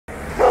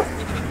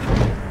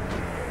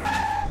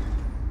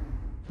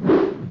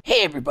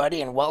Hey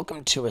everybody, and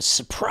welcome to a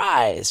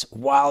surprise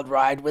Wild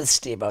Ride with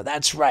Stevo.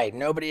 That's right,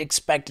 nobody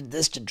expected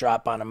this to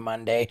drop on a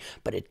Monday,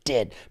 but it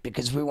did,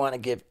 because we want to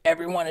give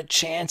everyone a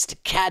chance to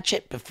catch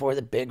it before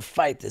the big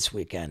fight this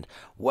weekend.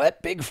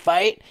 What big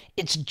fight?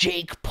 It's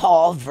Jake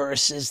Paul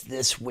versus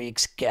this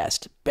week's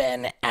guest,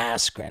 Ben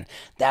Askren.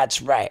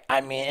 That's right,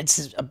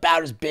 it's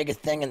about as big a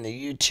thing in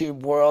the YouTube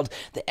world,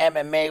 the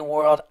MMA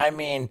world,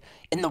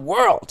 in the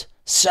world.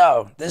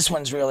 So, this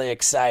one's really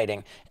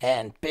exciting,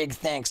 and big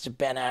thanks to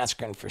Ben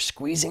Askren for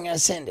squeezing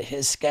us into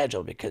his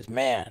schedule because,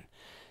 man,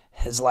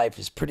 his life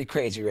is pretty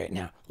crazy right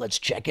now. Let's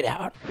check it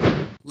out.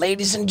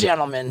 Ladies and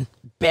gentlemen,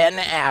 Ben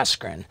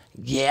Askren.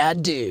 Yeah,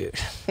 dude.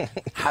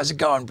 How's it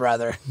going,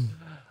 brother?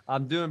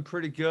 I'm doing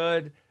pretty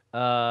good.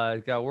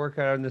 Got a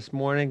workout on this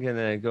morning, and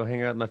then go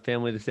hang out with my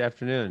family this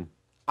afternoon.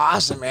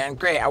 Awesome, man.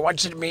 Great. I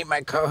want you to meet my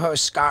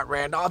co-host, Scott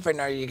Randolph. I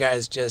know you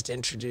guys just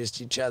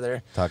introduced each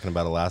other Talking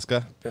about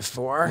Alaska?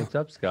 before. What's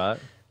up, Scott?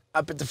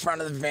 Up at the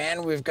front of the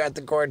van, we've got the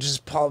gorgeous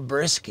Paul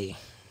Brisky.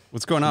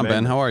 What's going on,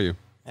 Ben? How are you?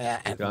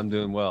 I'm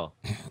doing well.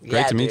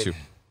 Great to meet you.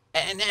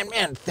 And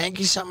man, thank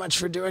you so much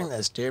for doing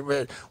this, dude.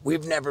 But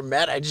we've never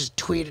met. I just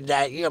tweeted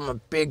at you. I'm a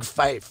big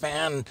fight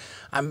fan.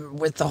 I'm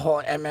with the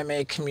whole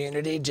MMA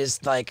community,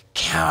 just like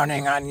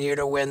counting on you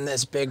to win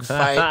this big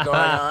fight going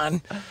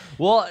on.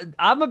 Well,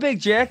 I'm a big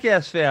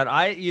Jackass fan.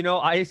 I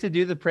used to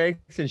do the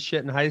pranks and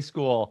shit in high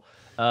school,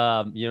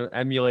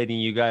 emulating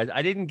you guys.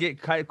 I didn't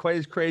get quite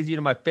as crazy.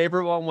 My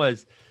favorite one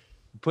was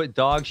put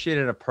dog shit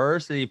in a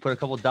purse and you put a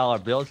couple dollar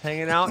bills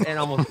hanging out, and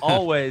almost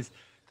always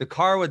the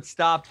car would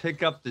stop,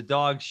 pick up the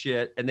dog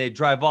shit, and they'd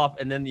drive off.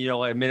 And then,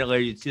 like a minute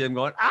later, you'd see them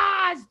going,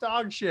 it's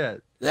dog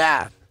shit.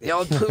 Yeah, the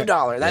old poo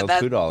dollar.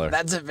 Poo dollar.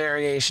 That's a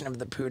variation of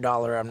the poo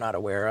dollar I'm not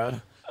aware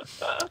of.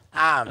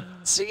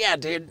 So, yeah,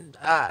 dude,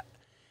 I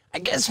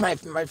guess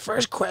my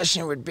first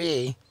question would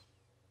be,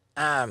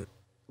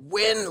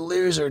 win,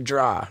 lose, or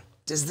draw,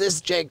 does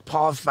this Jake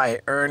Paul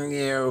fight earn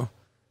you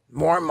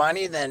more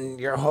money than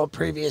your whole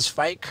previous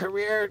fight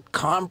career?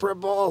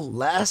 Comparable?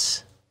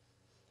 Less?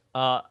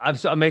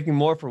 I'm making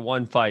more for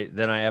one fight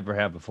than I ever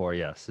have before.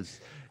 Yes,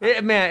 it's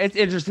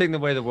interesting the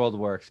way the world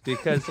works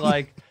because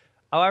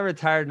I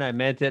retired and I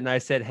meant it, and I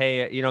said,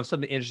 hey, if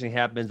something interesting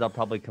happens, I'll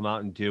probably come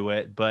out and do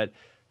it. But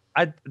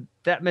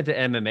that meant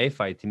an MMA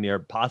fight to me, or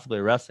possibly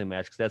a wrestling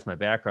match, because that's my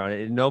background.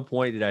 At no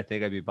point did I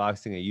think I'd be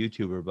boxing a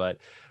YouTuber, but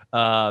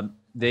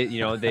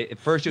they at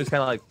first it was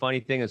kind of like funny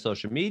thing on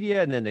social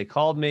media, and then they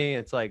called me.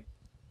 It's like,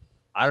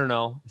 I don't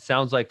know. It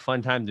sounds like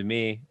fun time to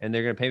me, and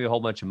they're going to pay me a whole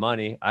bunch of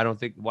money. I don't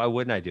think, why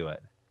wouldn't I do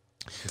it?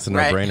 It's a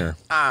no-brainer.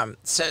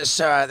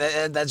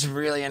 That's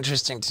really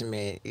interesting to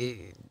me.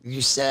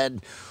 You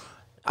said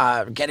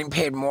getting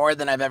paid more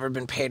than I've ever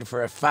been paid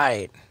for a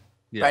fight,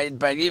 Yeah. right?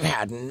 But you've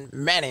had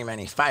many,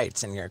 many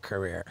fights in your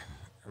career,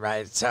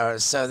 right?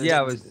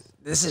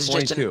 This is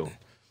 22. just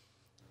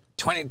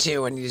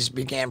 22 when you just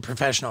began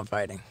professional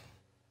fighting.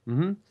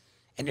 Mm-hmm.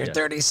 And you're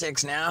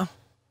 36 now?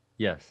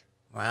 Yes.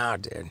 Wow,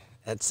 dude.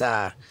 It's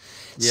Yeah.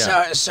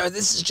 So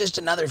this is just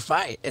another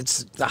fight.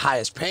 It's the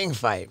highest paying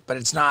fight, but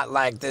it's not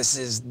like this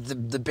is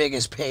the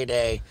biggest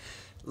payday,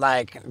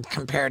 like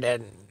compared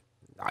to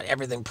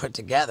everything put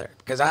together.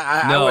 Because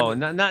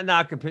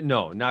not compared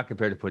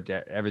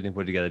to everything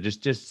put together.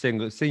 Just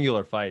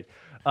singular fight.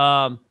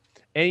 And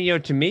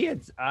to me,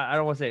 it's I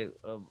don't want to say.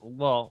 A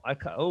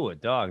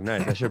dog,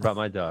 nice. I should have brought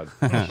my dog.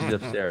 She's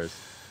upstairs.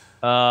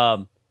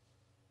 I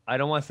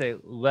don't want to say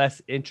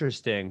less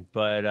interesting,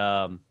 but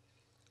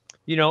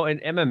in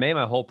MMA,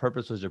 my whole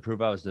purpose was to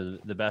prove I was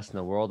the best in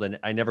the world, and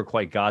I never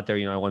quite got there.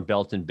 I won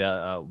belts in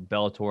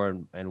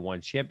Bellator and won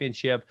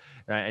championship,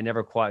 and I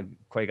never quite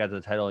got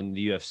the title in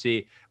the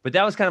UFC. But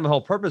that was kind of my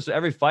whole purpose. So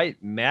every fight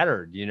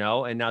mattered,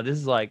 And now this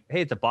is like,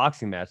 hey, it's a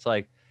boxing match.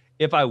 Like,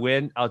 if I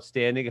win,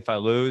 outstanding. If I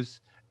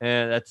lose,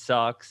 that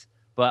sucks.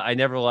 But I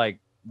never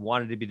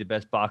wanted to be the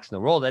best boxer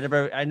in the world. I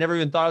never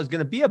even thought I was going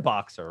to be a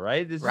boxer.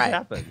 Right? This just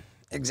happened.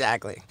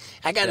 Exactly.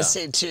 I got to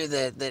say, too,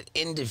 that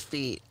in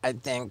defeat, I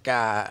think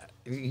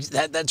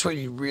that's where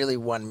you really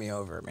won me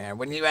over, man.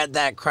 When you had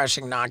that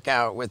crushing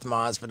knockout with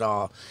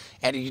Masvidal,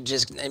 and you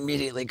just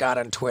immediately got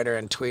on Twitter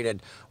and tweeted,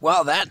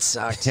 well, that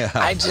sucked. Yeah.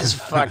 I just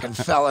fucking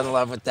fell in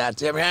love with that,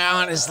 dude.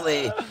 I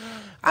honestly,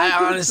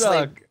 I'm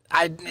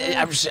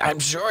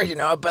sure,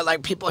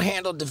 but people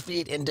handle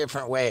defeat in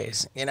different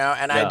ways, and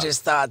I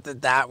just thought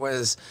that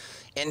was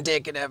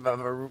indicative of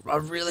a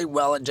really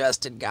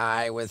well-adjusted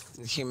guy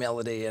with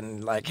humility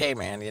and hey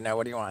man,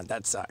 what do you want?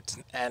 That sucked.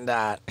 And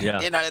that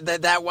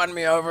won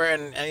me over,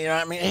 and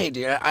hey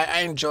dude,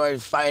 I enjoy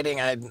fighting.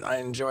 I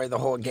enjoy the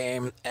whole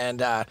game,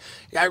 and I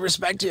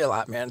respect you a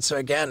lot, man. So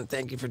again,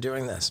 thank you for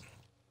doing this.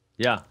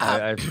 Yeah,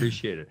 I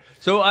appreciate it.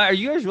 So are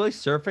you guys really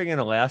surfing in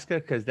Alaska?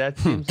 Because that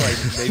seems like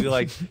maybe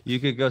you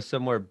could go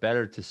somewhere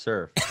better to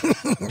surf.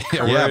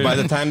 Yeah, by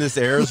the time this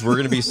airs, we're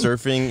going to be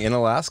surfing in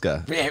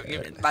Alaska.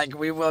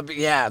 We will be.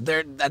 Yeah,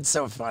 that's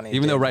so funny.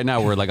 Even though right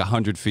now we're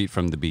 100 feet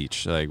from the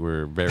beach.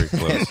 We're very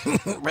close.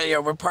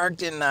 We're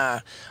parked in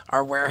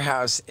our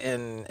warehouse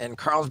in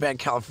Carlsbad,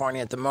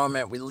 California at the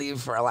moment. We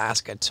leave for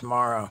Alaska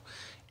tomorrow.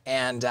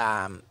 And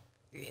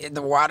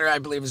The water, I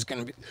believe, is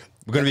going to be.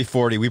 We're going to be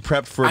 40. We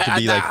prepped for it to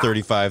be like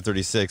 35,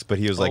 36, but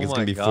he was like, Oh it's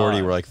going to my be 40.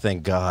 God. We're like,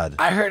 thank God.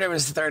 I heard it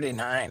was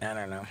 39. I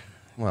don't know.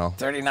 Well,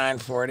 39,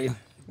 40.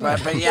 But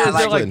yeah, Is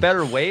there like like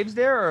better waves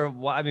there,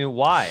 or I mean,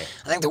 why?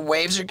 I think the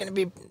waves are going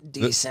to be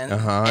decent.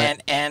 Uh-huh.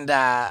 And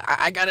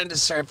I got into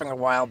surfing a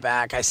while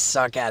back. I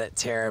suck at it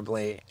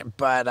terribly,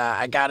 but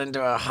I got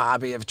into a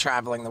hobby of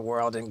traveling the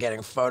world and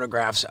getting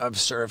photographs of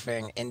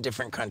surfing in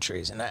different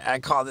countries. And I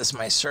call this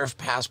my surf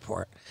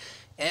passport.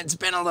 And it's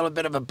been a little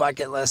bit of a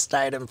bucket list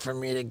item for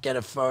me to get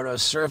a photo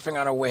surfing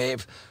on a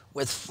wave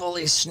with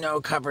fully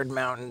snow-covered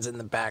mountains in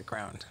the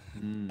background.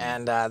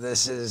 And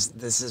this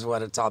is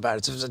what it's all about.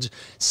 It's just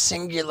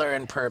singular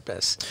in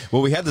purpose.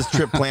 well, we had this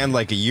trip planned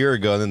like a year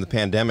ago, and then the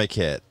pandemic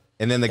hit.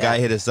 And then the guy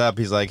hit us up.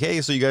 He's like, hey,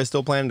 so you guys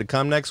still planning to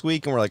come next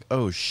week? And we're like,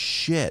 oh,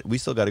 shit. We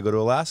still got to go to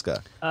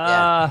Alaska.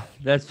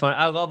 That's fun.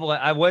 I love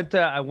it.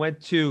 I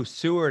went to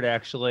Seward,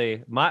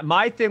 actually.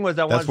 My thing was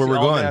I wanted to where see we're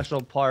all the going.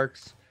 national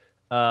parks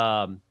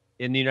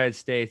in the United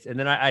States. And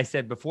then I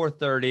said before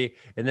 30,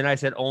 and then I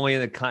said only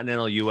in the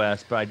continental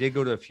U.S., but I did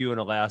go to a few in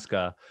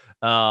Alaska.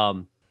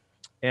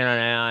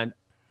 And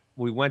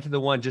we went to the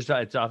one it's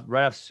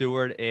right off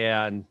Seward,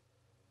 and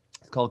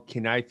it's called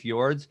Kenai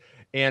Fjords.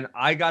 And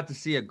I got to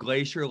see a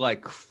glacier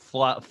like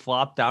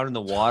flop down in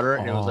the water,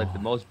 and it was like the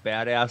most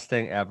badass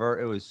thing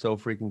ever. It was so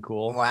freaking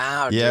cool.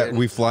 Wow, Yeah, dude.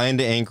 we fly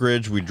into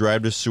Anchorage, we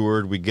drive to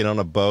Seward, we get on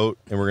a boat,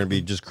 and we're going to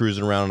be just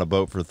cruising around on a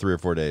boat for 3 or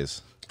 4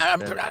 days.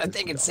 I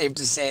think it's safe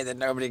to say that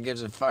nobody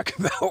gives a fuck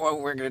about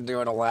what we're going to do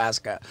in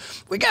Alaska.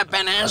 We got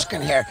Ben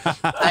Askren here.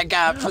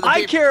 For the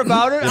I care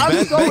about it.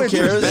 I'm so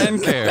interested.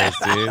 Ben cares,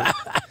 dude.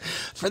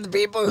 For the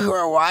people who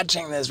are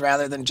watching this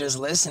rather than just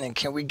listening,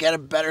 can we get a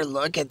better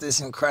look at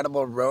this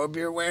incredible robe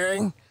you're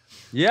wearing?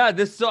 Yeah,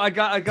 I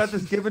got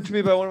this given to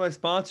me by one of my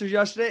sponsors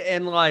yesterday,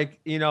 and like,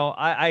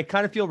 I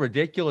kind of feel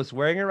ridiculous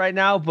wearing it right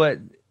now, but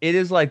it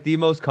is like the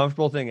most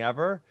comfortable thing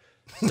ever.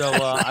 So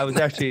I was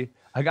actually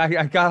I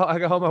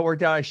got home, I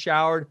worked out, I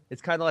showered.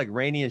 It's kind of like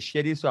rainy and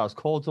shitty, so I was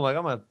cold. So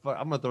I'm like,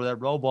 I'm gonna throw that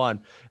robe on,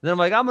 and then I'm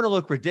like, I'm gonna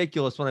look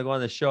ridiculous when I go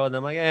on the show, and then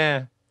I'm like,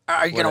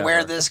 Are you going to wear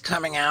whatever. this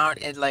coming out?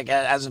 It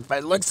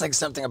looks like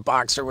something a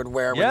boxer would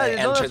wear when Yeah, they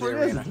no, enter that's the what it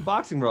is. arena. It's a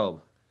boxing robe.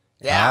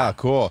 Yeah. Ah,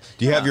 cool.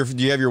 Do you have your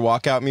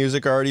walkout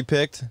music already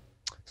picked?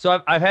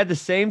 So I've had the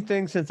same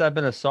thing since I've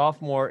been a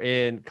sophomore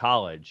in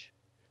college,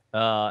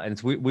 and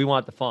it's we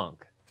want the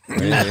funk.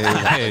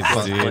 Hey,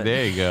 dude,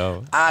 there you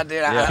go.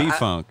 Dude,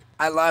 P-Funk.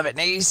 I love it.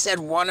 Now, you said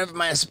one of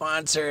my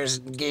sponsors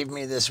gave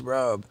me this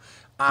robe.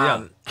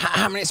 How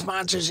many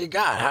sponsors you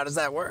got? How does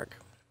that work?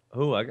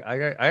 Oh,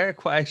 I got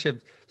quite actually.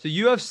 So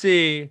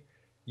UFC,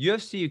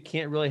 you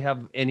can't really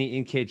have any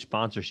in-cage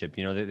sponsorship.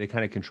 They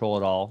kind of control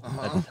it all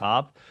at the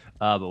top.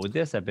 But with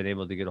this, I've been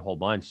able to get a whole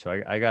bunch.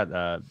 So I got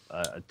a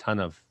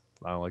ton of,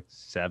 I don't know, like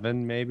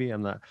 7 maybe.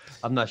 I'm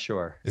not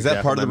sure. Is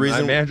that part of the My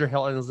reason? manager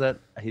handles that.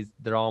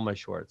 They're all my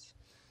shorts.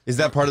 Is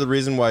that part of the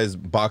reason why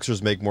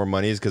boxers make more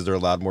money is because they're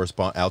allowed more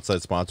outside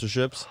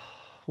sponsorships?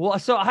 Well,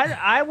 so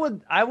I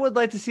would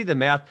like to see the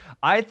math.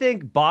 I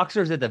think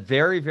boxers at the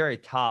very, very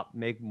top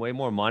make way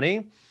more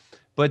money,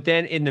 but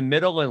then in the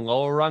middle and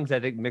lower rungs, I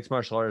think mixed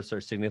martial artists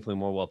are significantly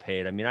more well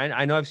paid. I mean,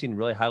 I know I've seen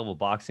really high level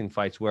boxing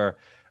fights where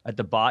at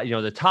the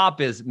bottom, the top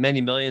is many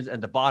millions,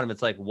 and the bottom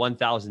it's like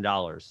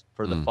 $1,000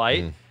 for the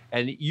fight,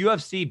 and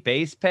UFC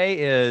base pay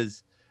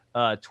is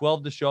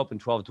 12 to show up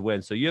and 12 to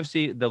win. So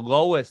UFC, the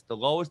lowest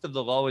of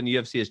the low in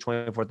UFC is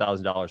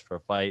 $24,000 for a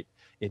fight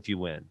if you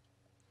win.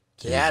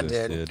 Yeah,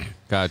 Jesus, dude.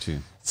 Got you.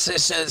 So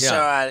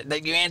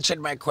you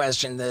answered my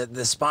question.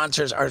 The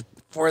sponsors are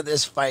for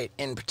this fight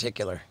in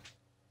particular.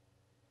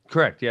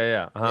 Correct.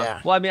 Yeah.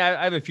 Yeah. Well, I mean,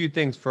 I have a few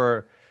things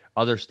for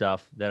other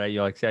stuff that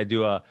like say I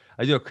do a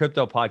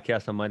crypto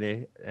podcast on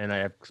Monday, and I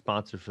have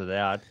sponsors for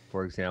that,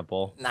 for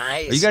example.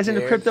 Nice. Are you guys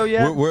into dude. crypto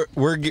yet?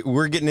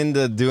 We're getting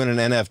into doing an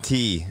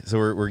NFT, so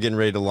we're getting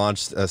ready to launch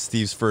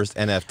Steve's first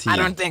NFT. I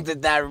don't think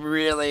that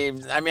really.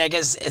 I mean, I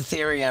guess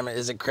Ethereum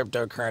is a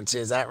cryptocurrency.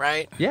 Is that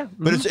right? Yeah.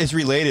 But it's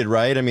related,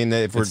 right? I mean,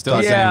 if we're It's still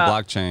the talking, same Yeah.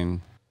 blockchain.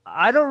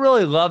 I don't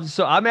really love,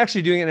 so I'm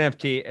actually doing an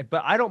NFT,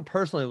 but I don't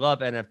personally love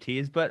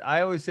NFTs, but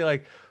I always say,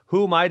 like,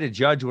 who am I to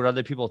judge what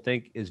other people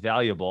think is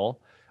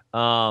valuable?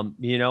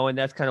 And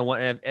that's kind of what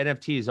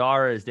NFTs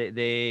are, is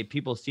they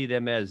people see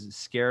them as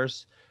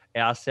scarce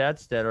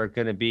assets that are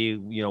going to be,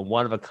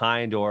 one of a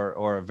kind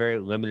or a very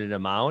limited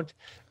amount,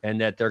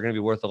 and that they're going to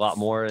be worth a lot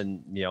more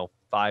in,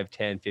 5,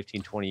 10,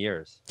 15, 20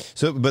 years.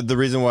 So, but the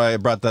reason why I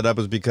brought that up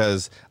is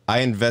because I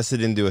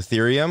invested into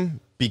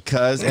Ethereum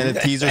because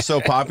NFTs are so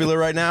popular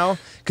right now.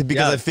 Because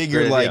Yeah, I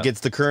figured great like idea.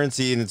 it's the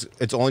currency and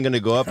it's only going to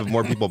go up if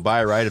more people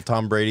buy, right? If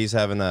Tom Brady's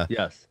having a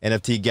Yes.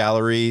 NFT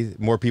gallery,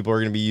 more people are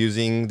going to be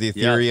using the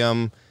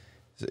Ethereum.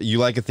 You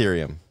like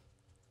Ethereum?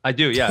 I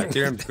do, yeah.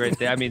 Ethereum's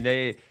great. I mean,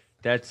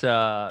 that's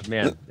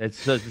man,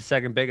 it's the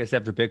second biggest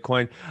after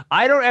Bitcoin.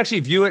 I don't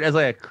actually view it as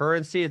like a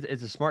currency.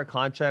 It's a smart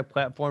contract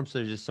platform, so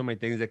there's just so many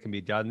things that can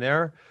be done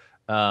there.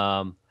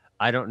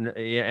 I don't know,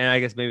 and I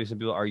guess maybe some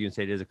people argue and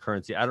say it is a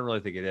currency. I don't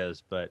really think it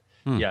is, but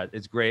yeah,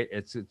 it's great.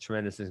 It's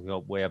tremendous. It's going to go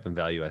way up in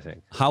value, I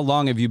think. How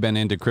long have you been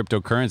into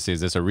cryptocurrency?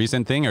 Is this a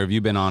recent thing, or have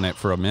you been on it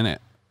for a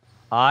minute?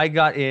 I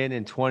got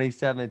in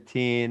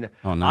 2017.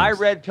 Oh, nice. I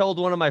red pilled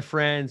one of my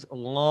friends a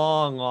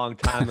long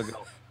time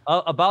ago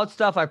about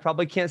stuff I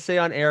probably can't say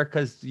on air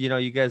because you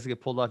guys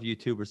get pulled off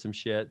YouTube or some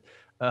shit.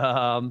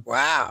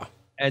 Wow.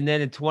 And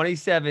then in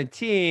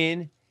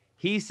 2017,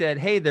 he said,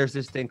 "Hey, there's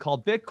this thing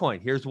called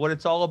Bitcoin. Here's what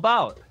it's all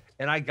about."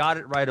 And I got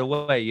it right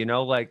away.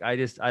 Like I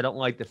don't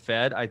like the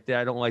Fed. I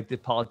don't like the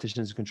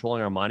politicians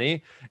controlling our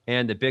money,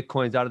 and the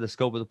Bitcoin's out of the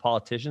scope of the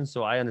politicians.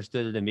 So I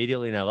understood it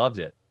immediately, and I loved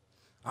it.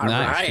 All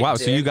Nice. right, Wow.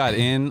 dude. So you got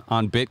in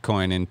on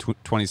Bitcoin in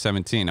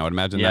 2017. I would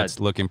imagine Yeah.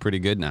 that's looking pretty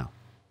good now.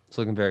 It's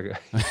looking very good.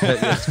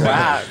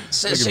 Wow.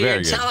 So Looking you're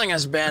very good. telling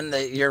us, Ben,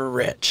 that you're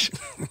rich.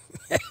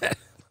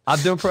 I'm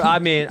doing. I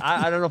mean,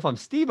 I don't know if I'm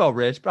Steve-O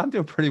rich, but I'm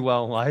doing pretty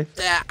well in life.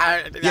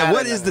 Yeah,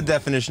 what is the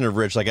definition of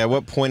rich? Like, at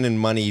what point in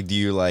money do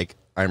you like,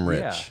 I'm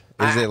rich?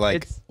 Yeah. Is it like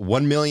It's-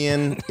 1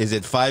 million? Is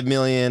it 5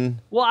 million?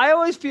 Well, I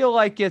always feel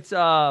like it's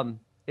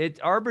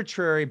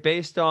arbitrary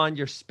based on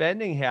your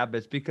spending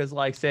habits because,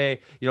 like, say,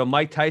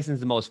 Mike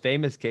Tyson's the most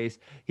famous case.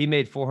 He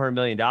made $400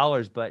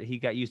 million, but he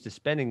got used to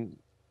spending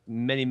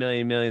many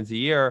millions a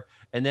year,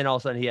 and then all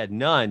of a sudden he had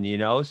none.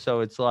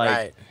 So it's like,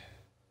 Right.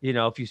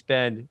 if you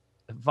spend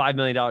 $5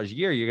 million a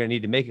year, you're going to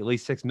need to make at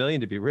least $6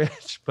 million to be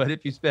rich. But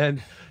if you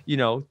spend,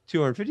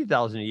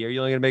 $250,000 a year,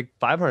 you're only going to make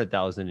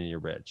 $500,000 and you're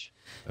rich.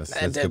 That's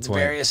That's a good point.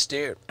 very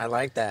astute. I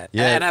like that.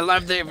 Yeah. And I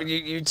love that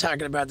you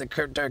talking about the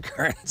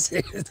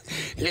cryptocurrency.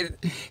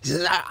 He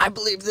says, I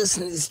believe this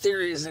and these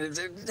theories. And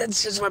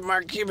that's just what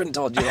Mark Cuban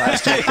told you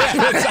last week.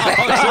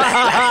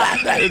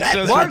 It's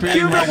just Mark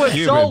repeating Cuban was so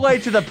Cuban.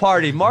 late to the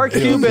party. Mark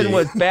Cuban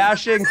was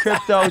bashing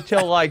crypto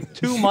till like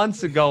 2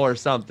 months ago or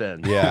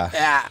something. Yeah.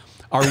 Yeah.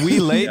 Are we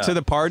late to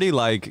the party?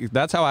 Like,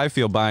 that's how I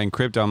feel buying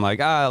crypto. I'm like,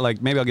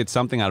 like maybe I'll get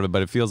something out of it,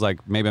 but it feels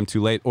like maybe I'm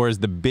too late. Or is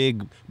the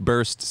big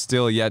burst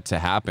still yet to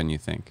happen, you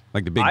think?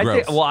 Like the big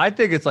growth? I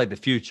think it's like the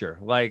future.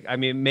 Like, I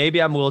mean,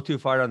 maybe I'm a little too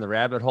far down the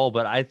rabbit hole,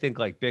 but I think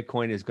like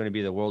Bitcoin is going to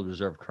be the world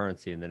reserve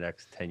currency in the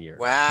next 10 years.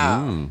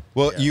 Wow.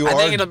 Well, you I are.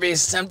 think it'll be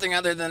something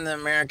other than the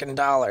American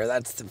dollar.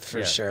 That's for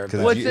Yeah. sure. 'Cause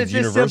Well, it's it's just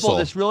universal. simple.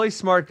 This really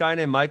smart guy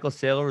named Michael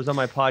Saylor was on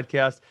my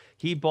podcast.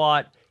 He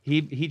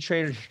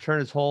turned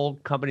his whole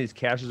company's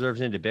cash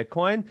reserves into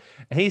Bitcoin.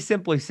 And he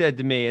simply said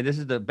to me, and this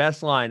is the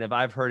best line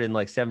I've heard in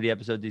like 70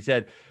 episodes. He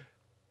said,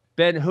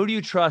 "Ben, who do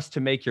you trust to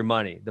make your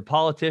money? The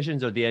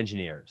politicians or the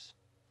engineers?"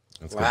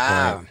 That's a good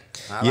Wow. point.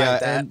 I Yeah, like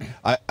that.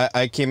 and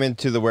I came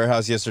into the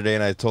warehouse yesterday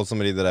and I told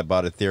somebody that I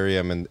bought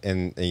Ethereum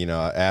and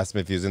I asked him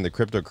if he was in the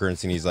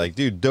cryptocurrency and he's like,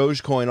 dude,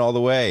 Dogecoin all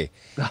the way.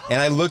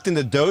 And I looked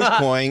into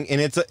Dogecoin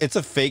and it's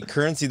a fake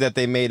currency that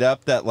they made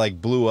up that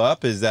like blew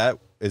up. Is that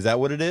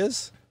what it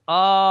is?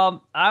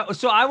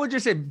 So I would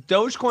just say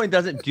Dogecoin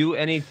doesn't do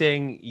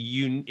anything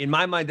in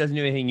my mind, doesn't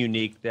do anything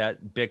unique that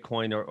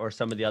Bitcoin or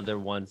some of the other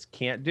ones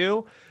can't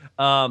do.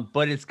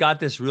 But it's got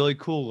this really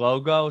cool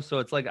logo. So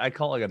it's like, I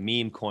call it like a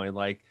meme coin.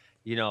 Like,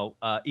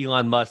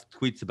 Elon Musk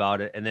tweets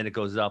about it and then it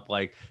goes up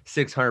like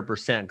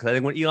 600%. Cause I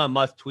think when Elon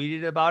Musk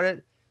tweeted about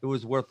it, it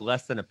was worth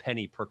less than a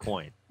penny per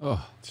coin.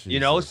 Oh,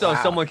 So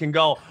Wow. someone can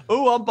go,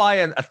 "Oh, I'm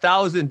buying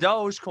 1,000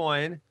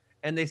 Dogecoin,"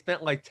 and they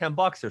spent like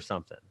 $10 or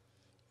something.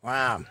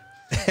 Wow.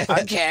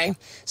 Okay,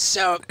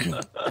 so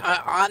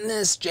on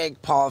this Jake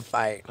Paul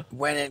fight,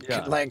 when it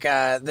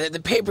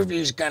the pay-per-view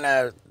is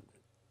gonna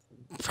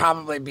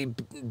probably be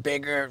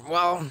bigger.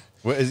 Well,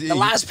 What is the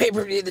last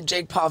pay-per-view that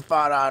Jake Paul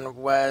fought on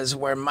was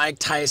where Mike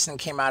Tyson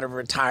came out of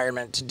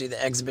retirement to do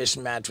the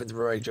exhibition match with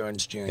Roy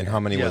Jones Jr. And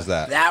how many was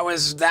that? That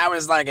was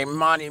like a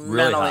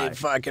monumentally high.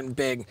 fucking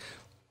big.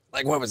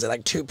 Like, what was it?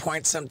 Like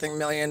 2-point-something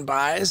million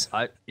buys?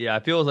 I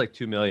feel it was like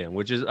 2 million,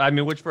 which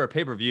for a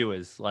pay-per-view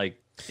is like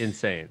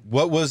insane.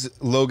 What was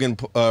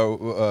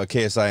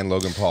KSI and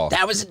Logan Paul?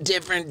 That was a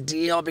different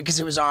deal because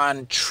it was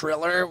on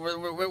Triller.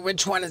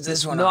 Which one is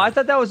this one No, on? I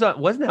thought that was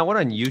wasn't that one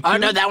on YouTube? Oh,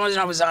 no, that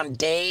one was on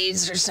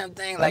Days or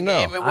something. Like, know. it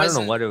I don't know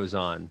wasn't. what it was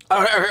on.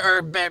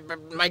 Or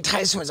Mike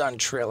Tyson was on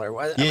Triller.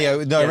 Yeah,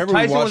 no, I remember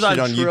Tyson we was watched it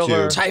on on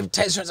Triller. YouTube.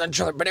 Tyson was on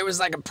Triller, but it was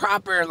like a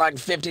proper like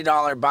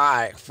 $50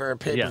 buy for a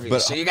pay-per-view. Yeah,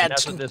 So you And got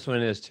that's what this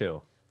one is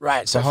too.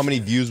 right. So how many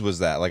views was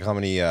that? Like how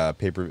many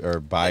paper or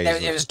buys?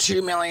 It was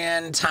 2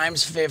 million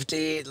times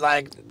 50.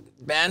 Like,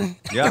 Ben.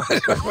 Yeah.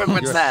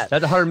 What's that?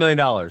 That's $100 million.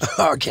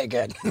 Okay,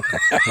 good.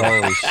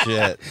 Holy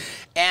shit!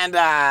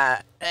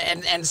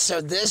 And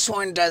so this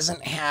one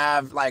doesn't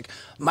have like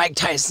Mike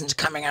Tyson's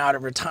coming out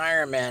of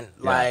retirement,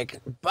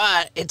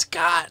 but it's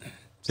got.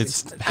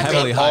 It's I mean,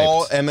 heavily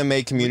All hyped.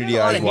 MMA community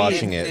Yeah, eyes the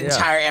watching The it.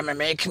 entire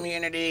MMA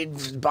community,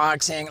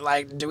 boxing.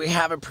 Like, do we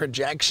have a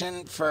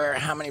projection for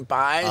how many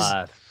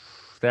buys?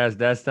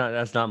 That's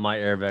not my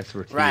area of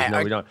expertise. Right,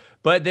 No, we don't.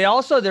 But they're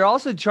also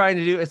trying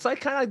to do. It's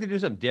like kind of like to do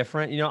something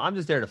different. I'm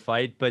just there to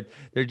fight, but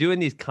they're doing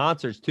these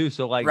concerts too.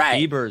 So like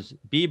Right.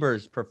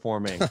 Bieber's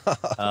performing.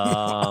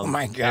 Oh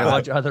my And a God.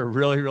 bunch of other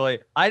really.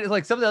 I just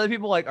like some of the other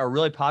people like are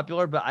really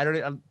popular, but I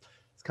don't.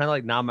 It's kind of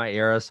like not my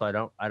era, so I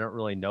don't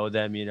really know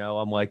them.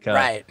 I'm like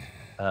Right.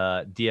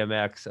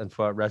 DMX, and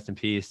for rest in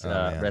peace,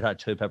 man. Red Hot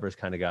Chili Peppers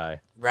kind of guy.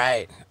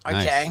 Right.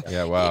 Okay. Nice.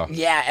 Yeah, wow.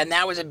 Yeah, and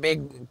that was a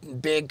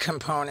big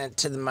component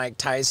to the Mike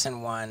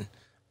Tyson one.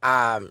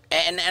 And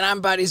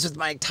I'm buddies with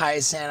Mike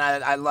Tyson.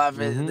 I love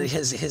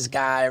his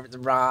guy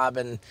Rob,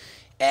 and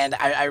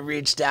I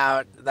reached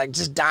out, like,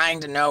 just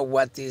dying to know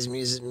what these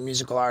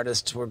musical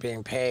artists were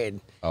being paid.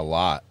 A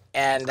lot.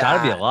 And It's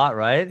gotta be a lot,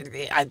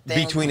 right? I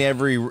think Between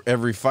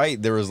every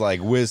fight, there was like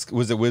was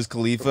it Wiz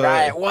Khalifa?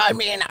 right. Well, I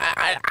mean,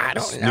 I don't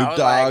know. Snoop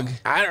Dogg.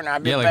 Like, I don't know. I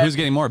mean, Yeah, like but who's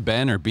getting more,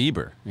 Ben or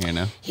Bieber? You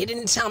know. he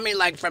didn't tell me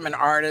like from an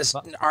artist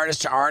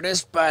to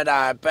artist, but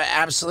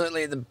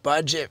absolutely the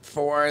budget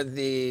for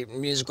the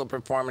musical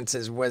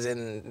performances was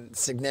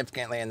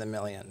significantly in the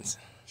millions.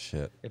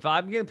 Shit. If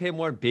I'm getting paid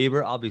more than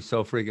Bieber, I'll be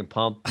so freaking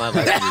pumped. My life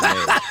will be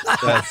made.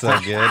 That's so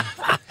good.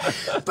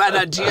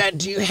 But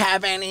do you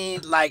have any,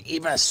 like,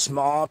 even a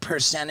small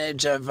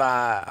percentage of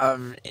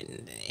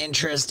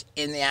interest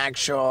in the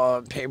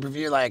actual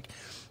pay-per-view? Like,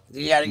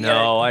 you gotta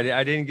No, I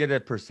didn't get a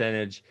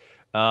percentage.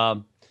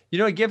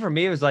 Again, for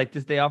me, it was like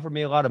this. They offered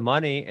me a lot of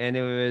money, and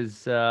it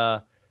was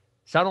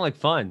sounded like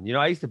fun.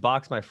 I used to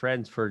box my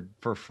friends for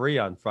free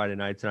on Friday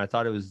nights, and I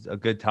thought it was a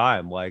good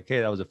time. Like, hey,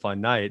 that was a fun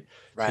night.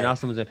 Right. So now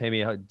someone's gonna pay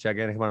me a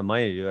gigantic amount of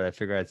money to do it. I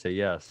figured I'd say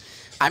yes.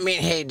 I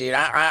mean, hey, dude,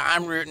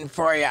 I'm rooting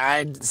for you.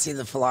 I see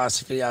the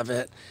philosophy of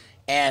it,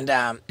 and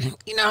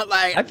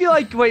like I feel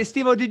like, wait,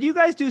 Steve-O, did you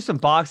guys do some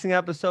boxing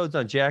episodes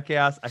on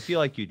Jackass? I feel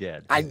like you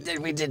did.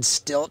 we did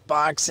stilt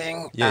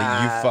boxing.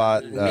 Yeah, you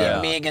fought.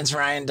 me against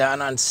Ryan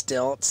Dunn on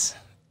stilts,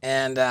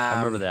 and I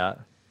remember that.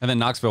 And then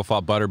Knoxville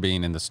fought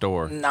Butterbean in the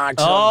store,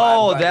 Knoxville.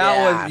 Oh, but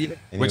that yeah.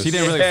 was. which he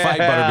didn't really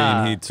fight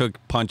Butterbean. He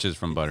took punches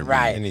from Butterbean.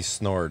 Right. and he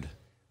snored.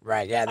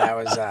 Right, yeah, that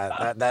was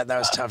that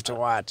was tough to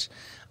watch.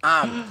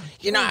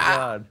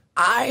 God.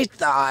 I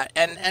thought,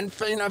 and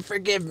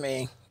forgive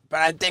me, but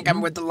I think I'm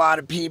with a lot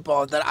of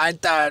people that I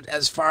thought,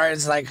 as far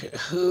as like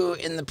who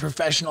in the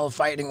professional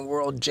fighting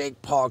world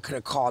Jake Paul could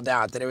have called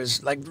out, that it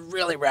was like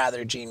really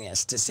rather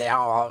genius to say,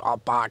 "Oh, I'll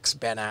box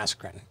Ben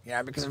Askren,"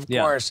 because of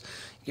course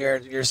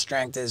your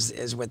strength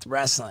is with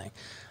wrestling,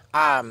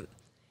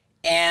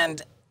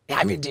 and.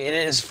 I mean, dude,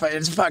 it's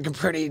fucking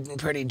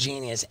pretty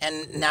genius.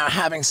 And now,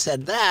 having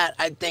said that,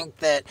 I think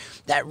that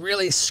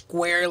really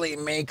squarely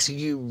makes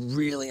you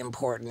really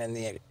important in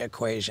the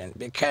equation,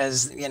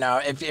 because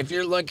if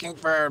you're looking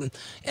for an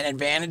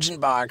advantage in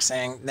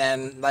boxing,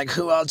 then like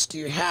who else do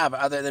you have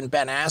other than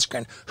Ben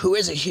Askren, who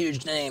is a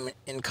huge name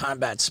in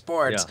combat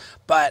sports,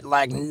 but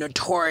like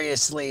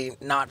notoriously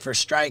not for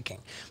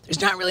striking.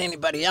 There's not really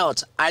anybody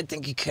else. I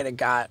think he could have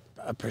got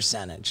a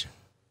percentage.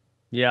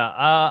 Yeah,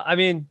 I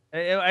mean,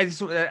 I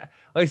just like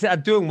I said,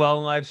 I'm doing well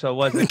in life, so I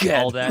wasn't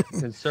all that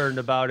concerned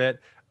about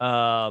it.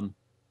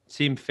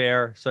 Seemed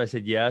fair, so I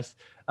said yes.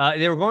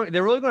 They're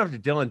really going after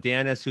Dylan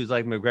Dennis, who's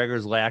like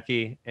McGregor's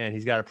lackey, and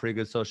he's got a pretty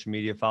good social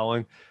media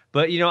following.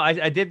 But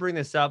I did bring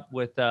this up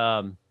with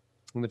in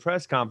the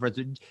press conference.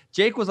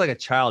 Jake was like a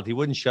child; he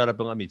wouldn't shut up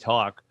and let me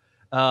talk.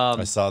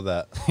 I saw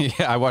that.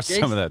 Yeah, I watched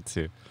some of that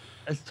too.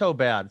 It's so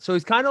bad. So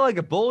he's kind of like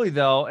a bully,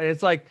 though, and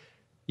it's like.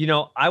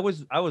 I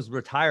was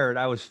retired.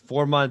 I was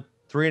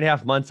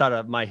 3.5 months out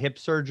of my hip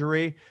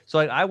surgery. So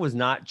like I was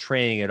not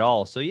training at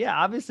all. So yeah,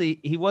 obviously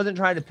he wasn't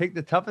trying to pick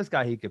the toughest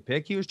guy he could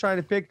pick. He was trying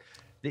to pick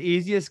the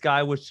easiest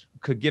guy, which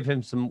could give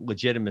him some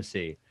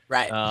legitimacy.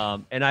 Right.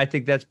 And I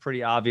think that's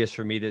pretty obvious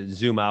for me to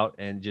zoom out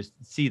and just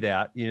see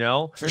that,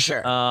 For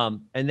sure.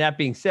 And that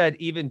being said,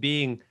 even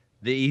being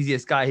the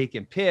easiest guy he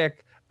can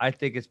pick, I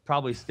think it's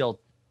probably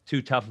still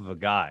too tough of a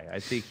guy. I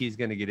think he's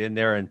going to get in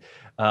there. And,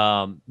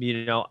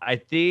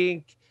 I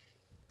think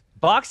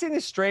boxing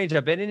is strange.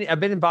 I've been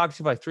in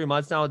boxing for like 3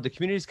 months now. The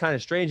community is kind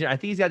of strange. And I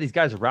think he's got these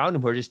guys around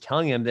him who are just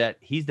telling him that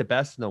he's the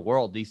best in the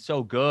world. He's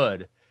so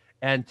good.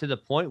 And to the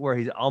point where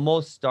he's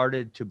almost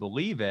started to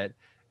believe it.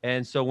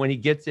 And so when he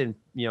gets in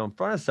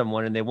front of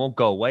someone and they won't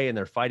go away and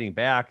they're fighting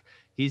back,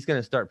 he's going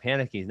to start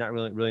panicking. He's not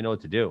really know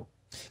what to do.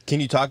 Can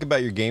you talk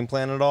about your game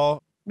plan at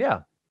all?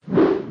 Yeah.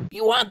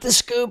 You want the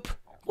scoop?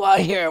 Well,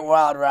 here at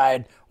Wild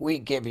Ride, we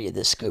give you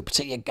the scoop.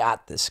 So you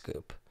got the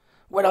scoop.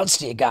 What else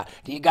do you got?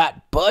 Do you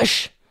got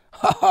Bush?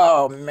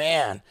 Oh,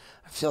 man.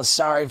 I feel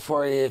sorry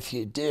for you if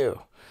you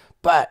do.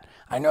 But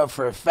I know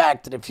for a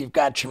fact that if you've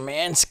got your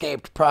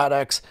Manscaped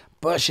products,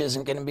 Bush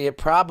isn't going to be a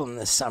problem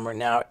this summer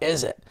now,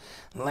 is it?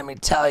 And let me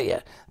tell you,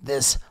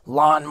 this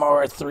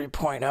Lawnmower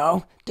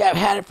 3.0, I've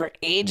had it for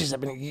ages.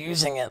 I've been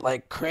using it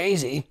like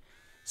crazy.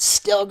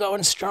 Still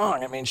going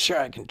strong. I mean, sure,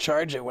 I can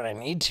charge it when I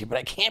need to, but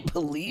I can't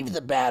believe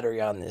the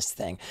battery on this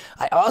thing.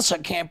 I also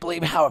can't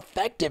believe how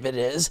effective it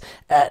is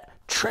at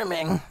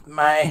trimming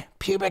my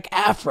pubic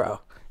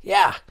afro.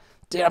 Yeah,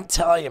 dude, I'm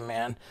telling you,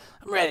 man.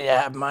 I'm ready to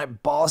have my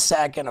ball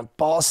sack in a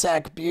ball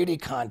sack beauty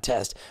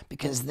contest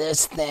because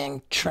this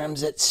thing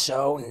trims it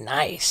so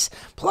nice.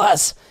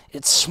 Plus,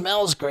 it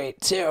smells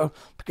great, too,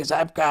 because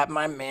I've got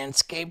my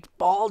Manscaped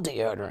ball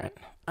deodorant.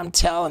 I'm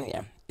telling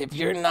you, if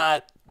you're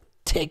not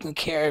taking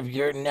care of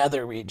your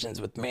nether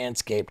regions with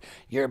Manscaped,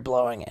 you're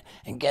blowing it.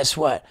 And guess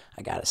what?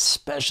 I got a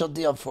special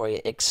deal for you,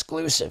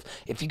 exclusive.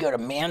 If you go to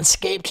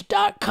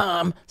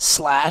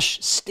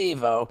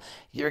manscaped.com/Stevo,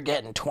 you're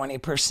getting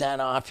 20%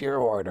 off your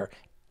order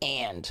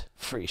and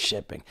free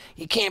shipping.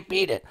 You can't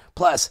beat it.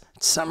 Plus,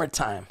 it's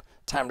summertime.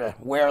 Time to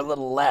wear a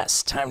little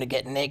less. Time to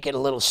get naked a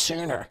little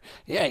sooner.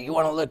 Yeah, you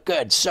want to look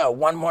good. So,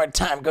 one more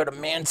time, go to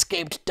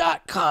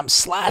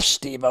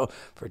manscaped.com/Stevo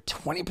for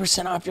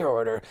 20% off your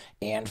order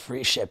and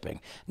free shipping.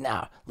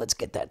 Now, let's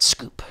get that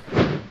scoop.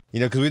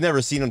 You know, because we've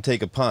never seen him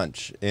take a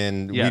punch,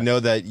 and Yeah. we know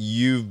that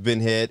you've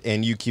been hit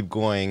and you keep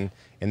going,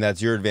 and that's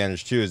your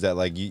advantage too. Is that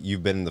like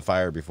you've been in the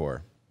fire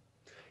before?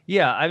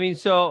 Yeah, I mean,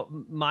 so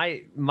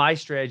my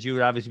strategy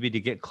would obviously be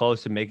to get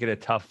close and make it a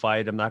tough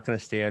fight. I'm not going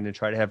to stand and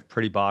try to have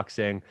pretty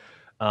boxing.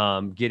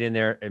 Get in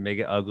there and make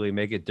it ugly,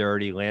 make it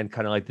dirty, land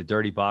kind of like the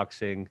dirty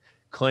boxing,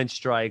 clinch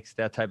strikes,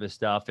 that type of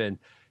stuff. And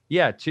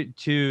yeah,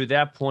 to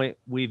that point,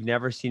 we've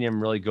never seen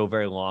him really go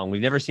very long.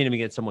 We've never seen him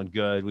get someone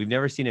good. We've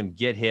never seen him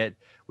get hit.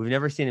 We've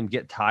never seen him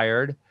get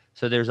tired.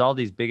 So there's all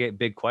these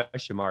big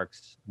question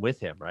marks with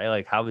him, right?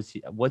 Like, how is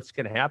he? What's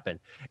going to happen?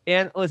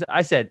 And listen,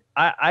 I said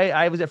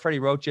I was at Freddie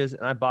Roach's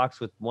and I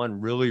boxed with one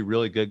really,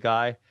 really good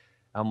guy.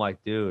 I'm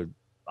like, dude,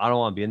 I don't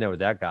want to be in there with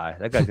that guy.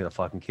 That guy's gonna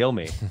fucking kill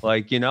me.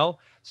 Like, you know.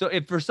 So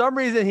if for some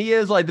reason he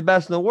is like the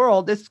best in the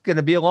world, it's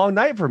gonna be a long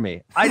night for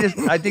me.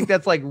 I think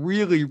that's like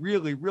really,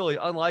 really, really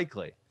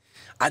unlikely.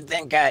 I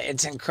think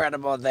it's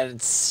incredible that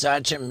it's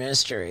such a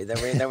mystery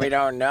that we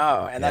don't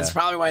know, and that's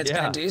probably why it's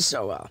going to do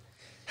so well.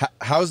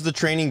 How's the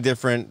training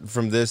different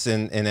from this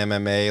in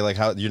MMA? Like,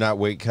 how you're not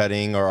weight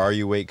cutting, or are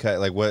you weight cut?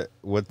 Like,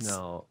 what's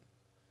No.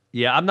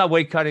 Yeah, I'm not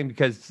weight cutting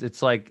because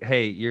it's like,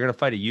 hey, you're gonna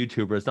fight a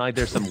YouTuber. It's not like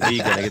there's some league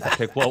and I get to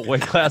pick what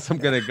weight class I'm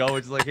gonna go.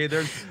 It's like, hey,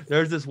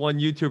 there's this one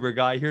YouTuber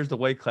guy. Here's the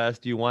weight class.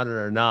 Do you want it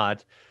or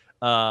not?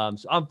 So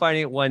I'm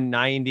fighting at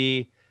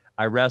 190.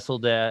 I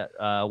wrestled at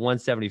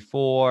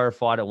 174,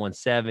 fought at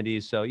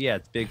 170. So yeah,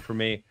 it's big for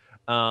me.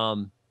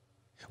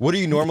 what are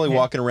you normally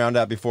walking around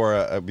at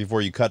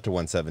before you cut to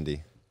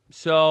 170?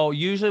 So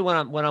usually when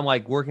I'm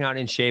like working out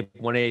in shape,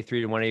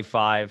 183 to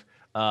 185.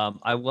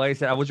 Like I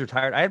said, I was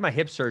retired. I had my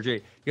hip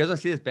surgery. You guys want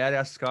to see this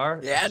badass scar?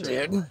 Yeah,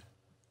 dude.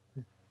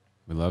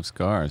 We love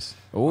scars.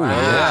 Oh, Wow.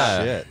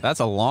 yeah. Shit. That's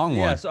a long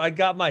Yeah, one. so I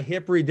got my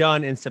hip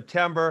redone in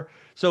September.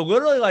 So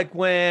literally like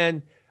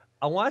when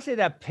I want to say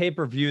that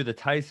pay-per-view, the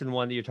Tyson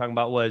one that you're talking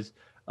about was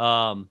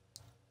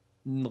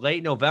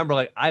late November.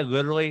 Like I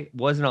literally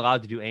wasn't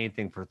allowed to do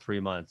anything for 3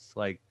 months.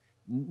 Like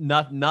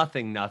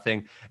nothing.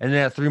 And then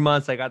at 3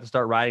 months, I got to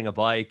start riding a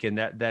bike and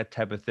that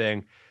type of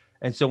thing.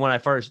 And so when I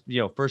first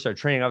started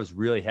training, I was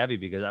really heavy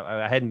because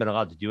I hadn't been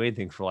allowed to do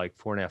anything for like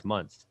 4.5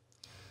 months.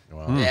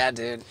 Wow. Yeah,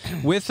 dude.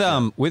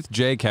 With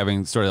Jake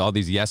having sort of all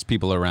these yes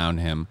people around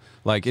him,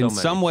 like in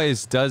some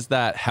ways, does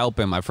that help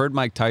him? I've heard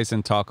Mike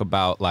Tyson talk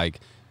about like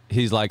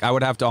he's like, I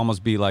would have to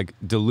almost be like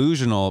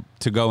delusional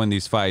to go in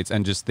these fights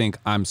and just think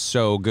I'm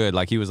so good.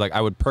 Like he was like,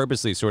 I would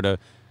purposely sort of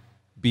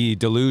be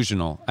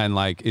delusional. And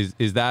like,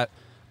 is that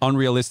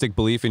unrealistic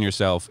belief in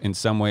yourself in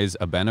some ways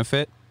a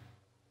benefit?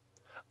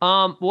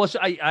 Well, so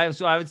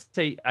I would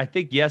say, I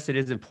think, yes, it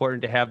is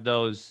important to have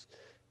those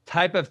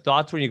type of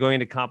thoughts when you're going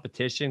into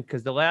competition,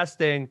 because the last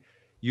thing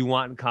you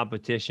want in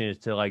competition is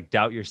to like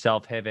doubt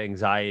yourself, have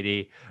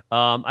anxiety.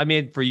 I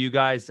mean, for you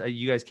guys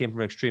came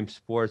from extreme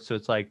sports. So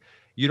it's like,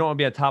 you don't want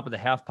to be on top of the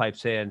half pipe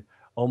saying,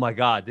 oh my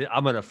God,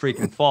 I'm going to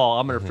freaking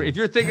fall. If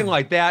you're thinking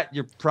like that,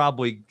 you're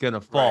probably going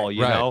to fall,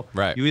 you know?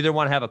 Right. You either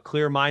want to have a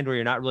clear mind where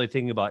you're not really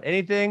thinking about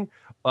anything,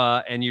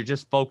 and you're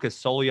just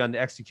focused solely on the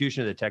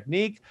execution of the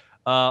technique,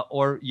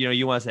 or,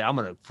 you want to say, I'm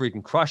going to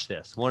freaking crush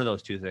this. One of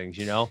those two things,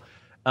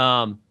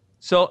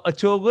 So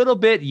to a little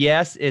bit,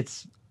 yes,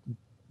 it's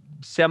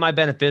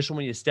semi-beneficial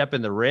when you step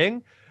in the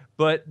ring,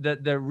 but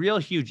the real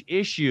huge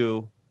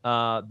issue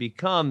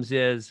becomes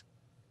is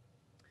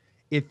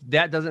if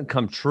that doesn't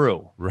come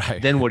true,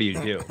 right? Then what do you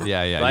do?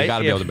 Yeah. Right? You got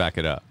to be able to back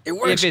it up. It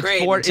works if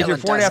great. If you're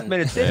 4.5 until it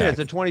minutes in, it's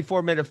a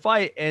 24-minute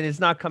fight, and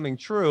it's not coming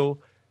true,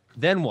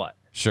 then what?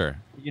 Sure.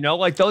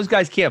 Like those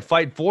guys can't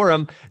fight for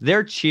him.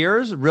 Their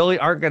cheers really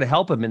aren't going to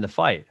help him in the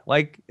fight.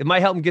 Like it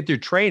might help him get through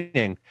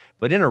training,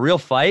 but in a real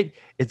fight,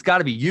 it's got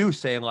to be you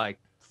saying like,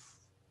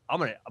 I'm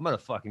gonna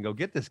fucking go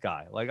get this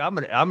guy. Like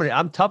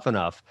I'm tough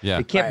enough. Yeah.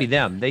 It can't be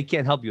them. They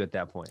can't help you at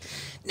that point.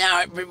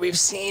 Now, we've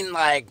seen,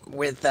 like,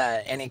 with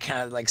any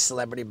kind of, like,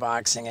 celebrity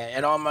boxing,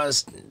 it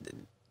almost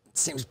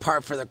seems par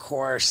for the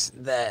course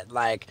that,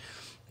 like,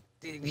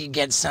 you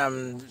get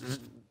some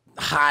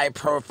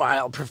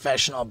high-profile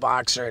professional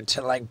boxer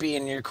to, like, be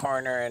in your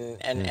corner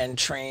and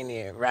train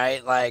you,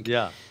 right? Like,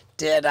 Yeah.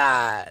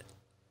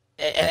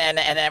 And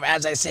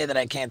as I say that,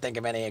 I can't think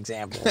of any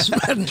examples.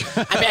 But, I mean,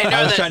 I know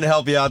I was that, trying to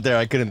help you out there.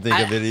 I couldn't think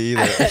of it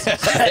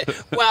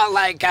either. well,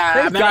 like,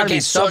 I mean, gotta okay, be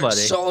somebody.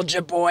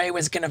 Soldier Boy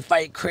was gonna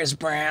fight Chris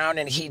Brown,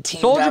 and he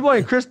teamed Soldier up. Boy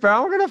and Chris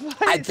Brown were gonna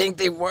fight. I think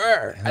they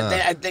were.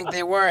 I think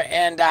they were,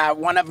 and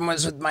one of them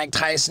was with Mike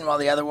Tyson, while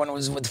the other one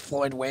was with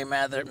Floyd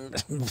Mayweather.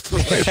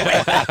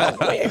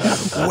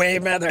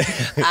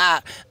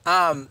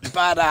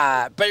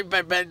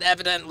 But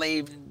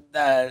evidently.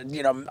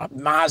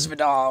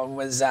 Masvidal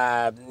was,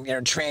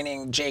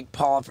 training Jake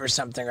Paul for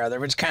something or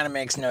other, which kind of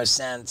makes no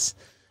sense.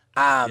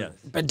 Yes.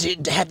 But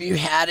have you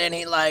had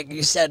any, like,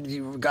 you said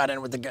you got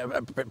in with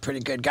a pretty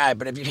good guy,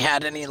 but have you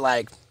had any,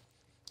 like,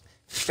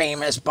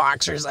 famous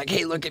boxers, like,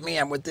 hey, look at me,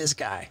 I'm with this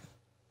guy?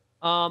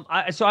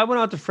 So I went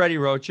out to Freddie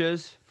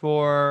Roach's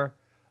for,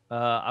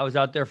 I was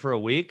out there for a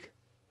week.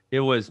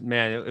 It was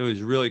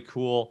really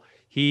cool.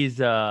 He's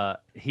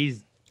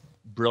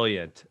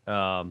brilliant.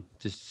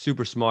 Just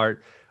super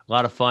smart. A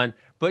lot of fun.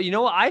 But you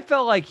know what? I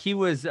felt like he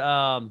was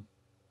I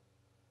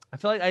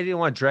felt like I didn't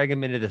want to drag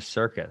him into the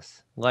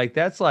circus. Like,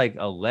 that's like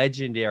a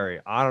legendary,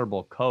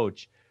 honorable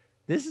coach.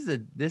 This is a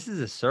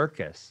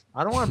circus.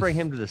 I don't want to bring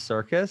him to the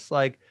circus.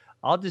 Like,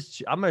 I'm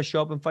gonna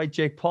show up and fight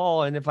Jake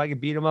Paul, and if I can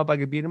beat him up, I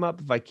can beat him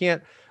up. If I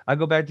can't, I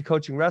go back to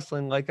coaching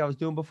wrestling like I was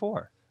doing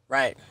before.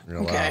 Right.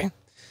 Oh, Okay. wow.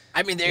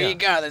 I mean, there you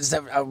go. That's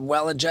a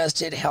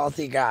well-adjusted,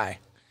 healthy guy.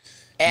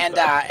 And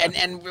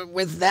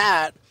with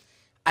that,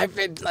 I've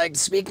been, like,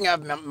 speaking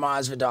of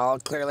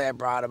Masvidal, clearly I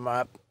brought him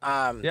up.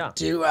 I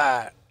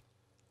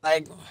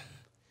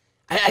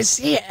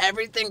see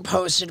everything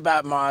posted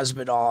about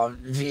Masvidal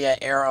via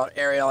Ariel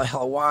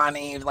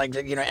Helwani, like,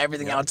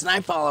 everything else, and I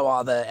follow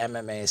all the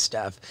MMA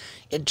stuff.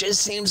 It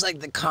just seems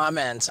like the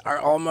comments are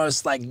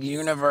almost like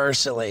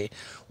universally,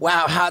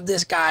 wow, how'd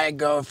this guy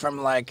go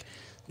from like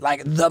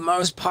the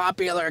most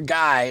popular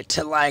guy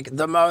to like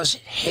the most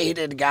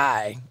hated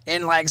guy?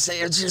 And like,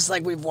 say, it's just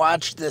like we've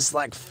watched this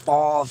like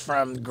fall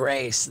from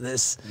grace,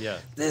 this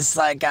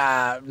like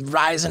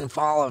rise and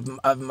fall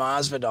of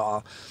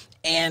Masvidal.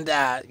 And,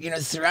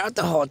 throughout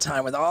the whole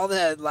time, with all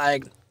the,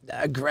 like,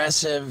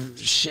 aggressive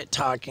shit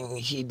talking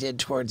he did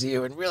towards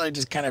you, and really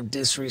just kind of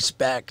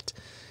disrespect,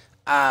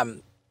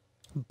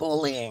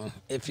 bullying,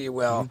 if you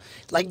will,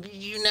 like,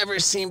 you never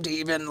seemed to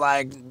even,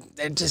 like,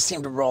 it just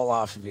seemed to roll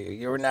off of you.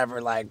 You were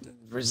never, like,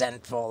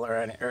 resentful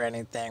or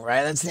anything,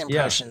 right? That's the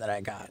impression that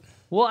I got.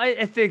 Well,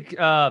 I think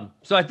so.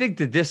 I think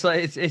that this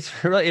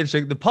it's really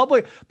interesting. The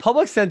public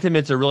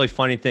sentiment's a really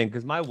funny thing,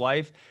 because my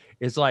wife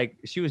is like,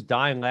 she was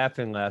dying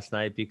laughing last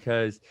night,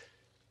 because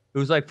it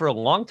was like, for a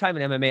long time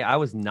in MMA, I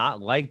was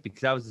not liked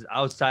because I was an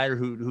outsider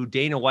who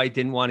Dana White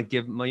didn't want to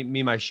give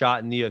me my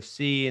shot in the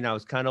UFC, and I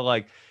was kind of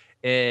like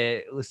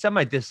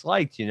semi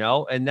disliked,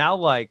 And now,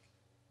 like,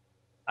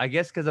 I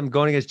guess because I'm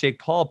going against Jake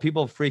Paul,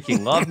 people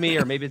freaking love me,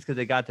 or maybe it's because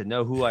they got to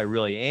know who I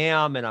really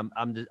am, and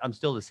I'm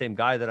still the same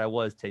guy that I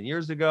was 10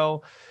 years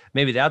ago.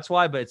 Maybe that's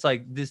why. But it's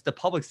like the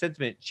public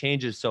sentiment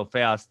changes so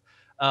fast.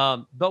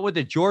 But with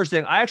the George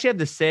thing, I actually have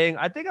this saying.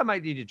 I think I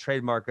might need to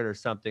trademark it or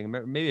something.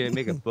 Maybe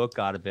make a book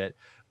out of it.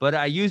 But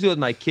I use it with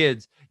my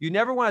kids. You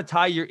never want to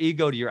tie your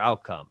ego to your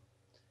outcome.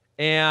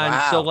 And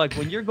so, like,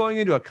 when you're going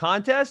into a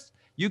contest,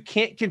 you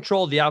can't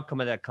control the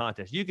outcome of that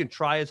contest. You can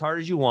try as hard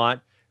as you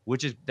want,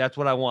 that's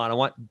what I want. I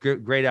want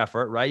great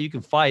effort, right? You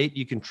can fight,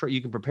 you can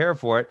prepare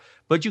for it,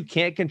 but you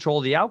can't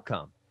control the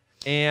outcome.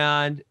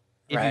 And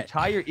if you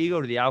tie your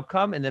ego to the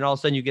outcome, and then all of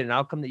a sudden you get an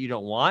outcome that you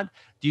don't want,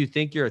 do you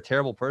think you're a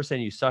terrible person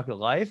and you suck at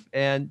life?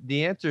 And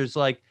the answer is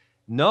like,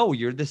 no,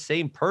 you're the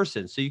same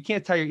person. So you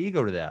can't tie your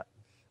ego to that.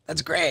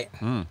 That's great.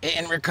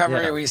 In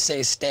recovery, we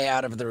say stay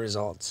out of the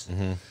results.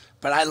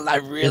 But I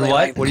really what?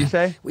 like. What do you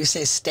say? We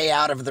say stay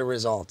out of the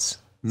results.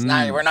 It's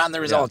not, we're not in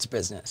the results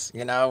business.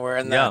 We're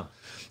in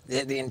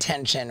the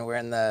intention. We're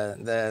in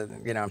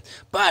the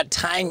but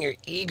tying your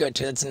ego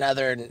to it's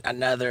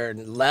another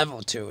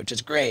level to it, which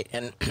is great.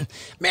 And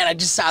man, I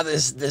just saw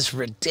this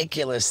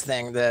ridiculous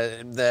thing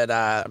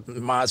that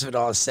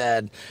Masvidal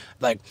said,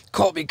 like,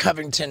 Colby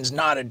Covington's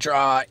not a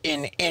draw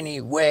in any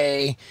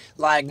way.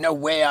 Like, no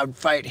way I'd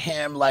fight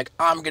him. Like,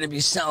 I'm gonna be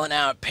selling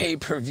out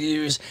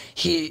pay-per-views.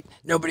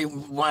 Nobody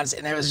wants,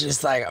 and it was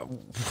just like,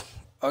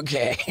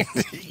 okay,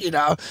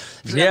 Yeah.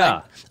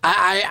 Like,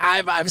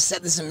 I've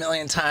said this a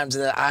million times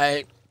that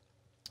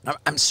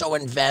I'm so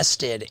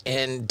invested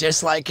in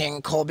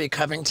disliking Colby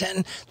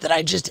Covington that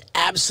I just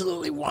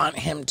absolutely want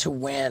him to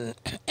win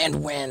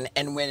and win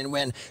and win and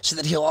win, so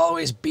that he'll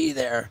always be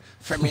there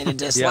for me to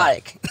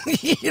dislike.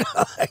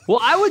 Well,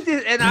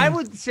 I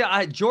would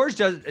say George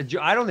does.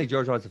 I don't think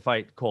George wants to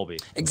fight Colby.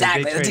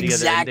 Exactly. That's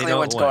exactly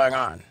what's going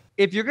on.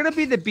 If you're gonna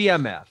be the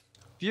BMF,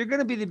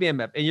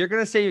 and you're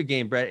gonna say your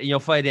game, Brett, and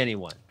you'll fight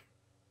anyone,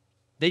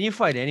 then you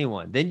fight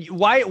anyone. Then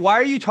why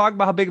are you talking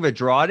about how big of a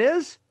draw it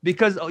is?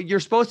 Because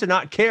you're supposed to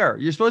not care.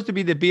 You're supposed to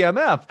be the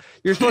BMF.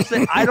 You're supposed to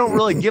say, I don't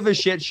really give a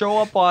shit. Show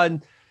up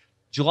on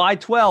July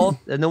 12th,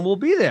 and then we'll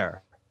be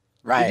there.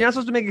 Right. You're not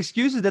supposed to make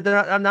excuses that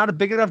I'm not a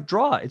big enough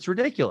draw. It's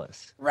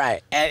ridiculous.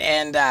 Right.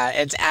 And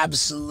it's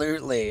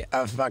absolutely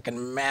a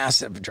fucking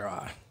massive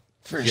draw.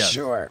 For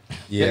sure.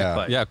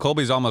 Yeah. Yeah,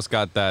 Colby's almost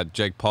got that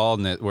Jake Paul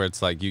where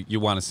it's like you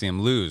want to see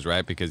him lose,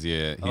 right? Because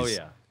he's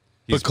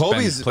But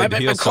Colby's played the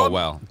heel so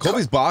well.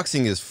 Colby's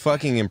boxing is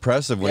fucking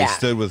impressive when he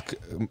stood with.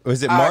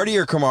 Was it Marty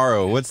or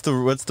Kamaru? What's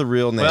the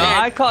real name?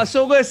 Well, I call.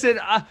 So listen.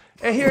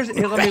 Let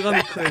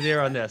me clear the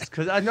air on this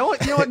because I know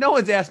you know what. No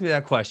one's asked me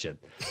that question.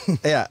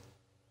 Yeah.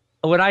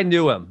 When I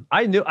knew him,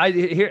 I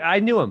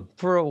knew him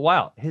for a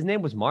while. His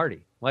name was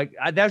Marty. Like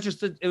it was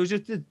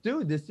just this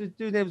dude. This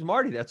dude name was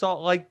Marty. That's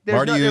all. Like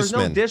there was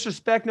no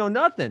disrespect, no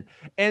nothing.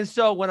 And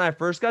so when I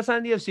first got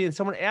signed to the UFC and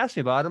someone asked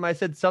me about him, I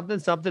said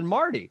something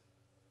Marty.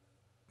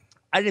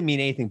 I didn't mean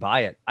anything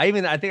by it. I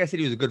think I said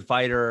he was a good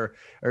fighter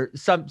or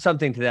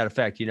something to that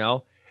effect, you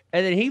know.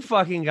 And then he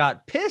fucking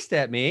got pissed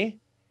at me,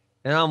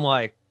 and I'm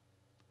like,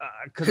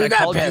 because I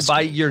called you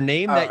by your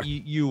name that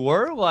you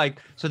were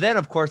like. So then,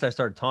 of course, I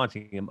started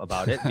taunting him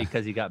about it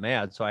because he got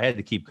mad. So I had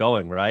to keep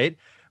going, right?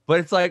 But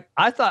it's like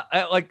I thought,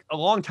 like a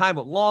long time.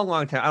 I don't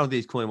think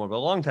he's cool anymore, but a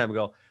long time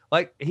ago,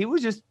 like he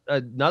was just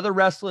another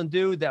wrestling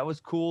dude that was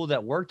cool,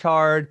 that worked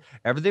hard,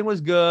 everything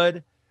was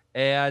good.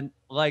 And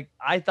like,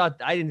 I didn't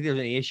think there was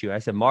any issue. I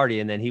said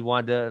Marty, and then he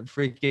wanted to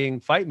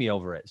freaking fight me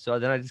over it. So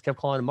then I just kept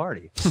calling him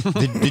Marty.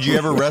 Did you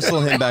ever wrestle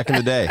him back in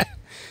the day?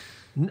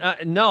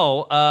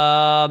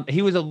 No.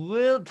 He was a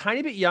little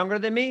tiny bit younger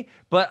than me,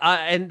 but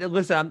and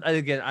listen,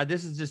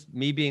 this is just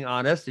me being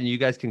honest, and you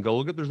guys can go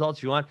look at the results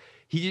if you want.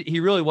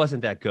 He really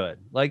wasn't that good.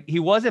 Like he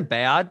wasn't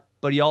bad,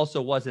 but he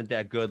also wasn't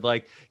that good.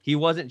 Like he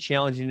wasn't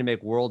challenging to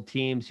make world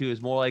teams. He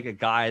was more like a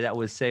guy that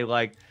was say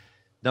like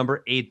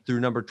number 8 through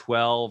number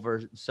 12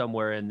 or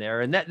somewhere in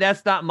there. And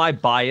that's not my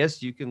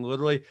bias. You can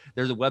literally,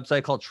 there's a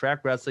website called Track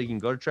Wrestling. You can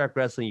go to Track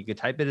Wrestling. You can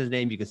type in his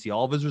name. You can see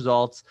all of his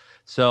results.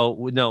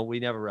 So no, we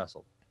never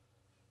wrestled.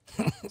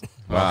 Wow.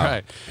 All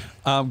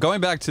right.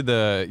 Going back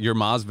to your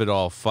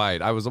Masvidal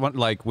fight, I was wondering,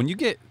 like, when you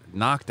get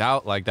knocked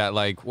out like that,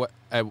 like what,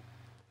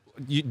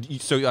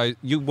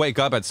 you wake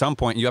up at some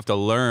point, you have to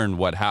learn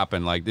what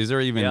happened. Like, is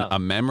there even a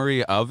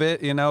memory of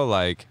it? You know,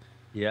 like.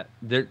 Yeah,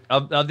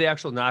 of the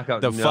actual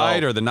knockout, the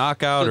fight or the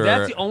knockout, so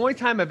that's the only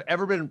time I've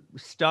ever been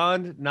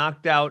stunned,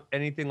 knocked out,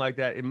 anything like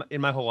that in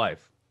my whole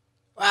life.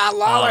 Well,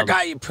 Lawler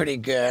got you pretty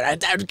good.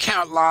 I'd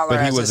count Lawler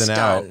as a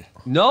stun.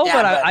 No, yeah,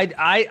 but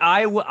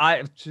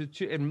I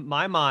in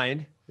my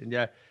mind,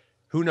 and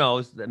who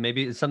knows, that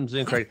maybe something's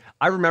incorrect.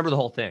 I remember the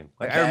whole thing.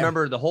 Like I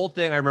remember the whole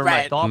thing. I remember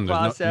my thought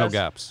process. No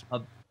gaps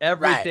of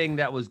everything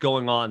that was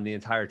going on the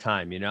entire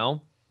time. You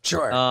know.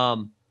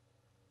 Sure.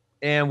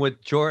 And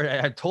with George,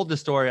 I've told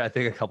this story, I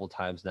think, a couple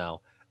times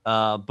now.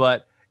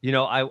 But, you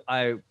know,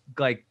 I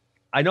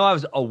know I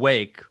was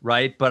awake,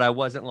 right? But I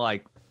wasn't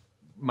like,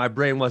 my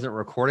brain wasn't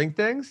recording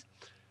things.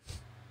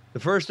 The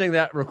first thing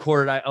that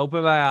recorded, I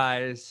opened my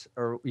eyes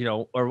or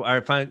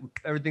I find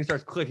everything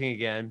starts clicking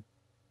again.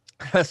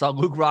 I saw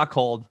Luke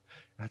Rockhold.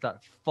 I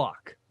thought,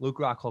 fuck, Luke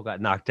Rockhold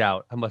got knocked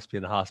out. I must be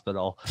in the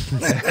hospital.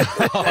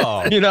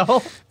 You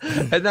know?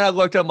 And then I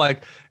looked up,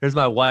 like, there's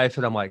my wife.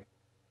 And I'm like,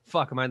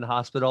 fuck, am I in the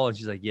hospital? And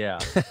she's like, yeah.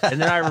 And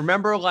then I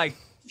remember like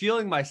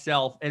feeling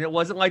myself, and it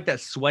wasn't like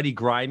that sweaty,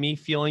 grimy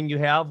feeling you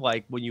have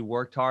like when you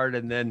worked hard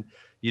and then,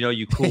 you know,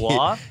 you cool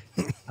off.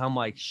 I'm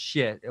like,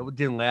 shit, it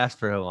didn't last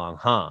very long,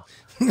 huh?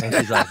 And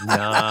she's like,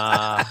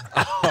 nah.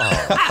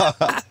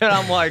 And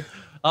I'm like,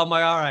 all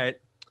right,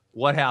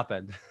 what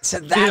happened? So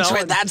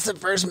that's the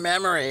first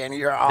memory, and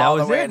you're all that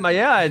was the way it.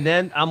 And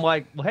then I'm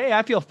like, well, hey,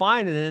 I feel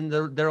fine. And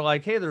then they're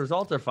like, hey, the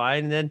results are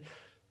fine. And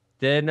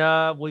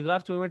then we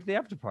left and we went to the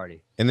after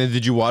party. And then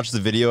did you watch the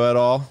video at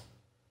all?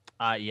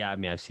 Yeah, I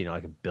mean, I've seen it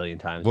like a billion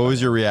times. What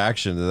was your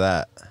reaction to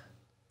that?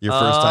 Your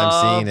first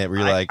time seeing it? Were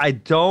you like... I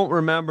don't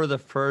remember the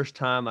first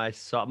time I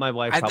saw. My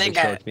wife probably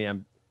showed it to me. I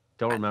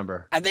don't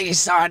remember. I think he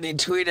saw it and he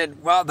tweeted,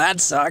 well,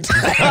 that sucked.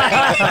 I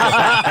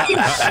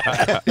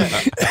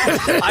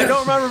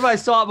don't remember if I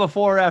saw it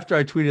before or after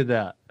I tweeted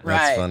that.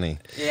 That's funny.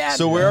 Yeah.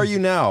 So where are you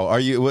now?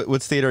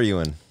 What state are you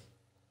in?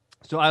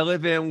 So I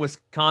live in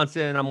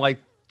Wisconsin. I'm like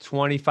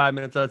 25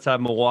 minutes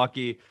outside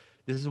Milwaukee.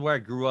 This is where I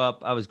grew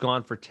up. I was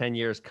gone for 10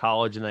 years,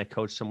 college, and I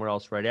coached somewhere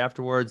else right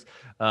afterwards.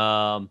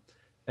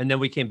 And then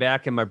we came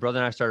back, and my brother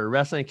and I started a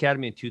wrestling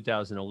academy in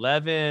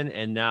 2011.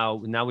 And now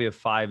we have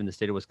 5 in the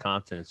state of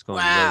Wisconsin. It's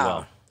going really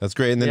well. That's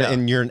great. And then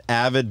and you're an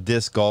avid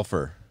disc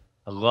golfer.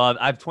 I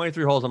have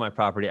 23 holes on my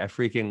property. I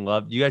freaking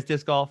love. You guys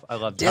disc golf? I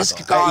love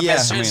disc golf. Yeah.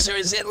 So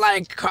is it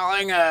like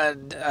calling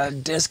a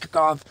disc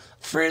golf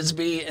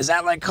frisbee? Is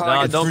that like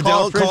calling don't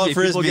call it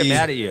frisbee. People get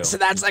mad at you. So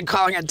that's like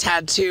calling a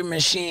tattoo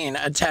machine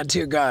a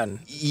tattoo gun.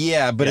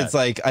 Yeah, but it's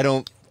like I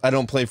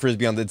don't play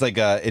frisbee on. It's like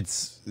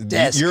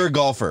disc. You're a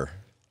golfer.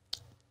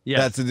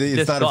 Yeah,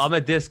 I'm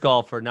a disc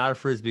golfer, not a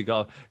frisbee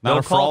golfer. Not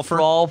a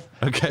frolfer.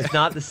 Okay, it's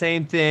not the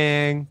same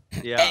thing.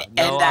 Yeah,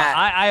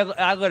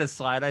 I let it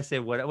slide. I say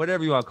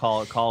whatever you want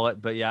to call it.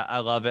 But yeah, I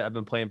love it. I've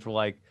been playing for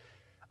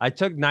I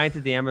took 9th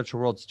at the Amateur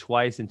Worlds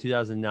twice in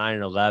 2009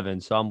 and 11,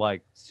 so I'm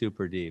like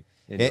super deep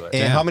into it.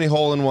 And how many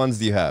hole-in-ones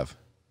do you have?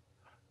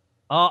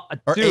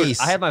 Dude,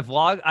 ace? I had my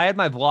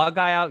vlog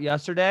guy out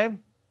yesterday,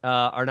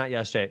 or not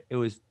yesterday. It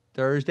was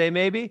Thursday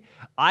maybe.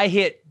 I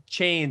hit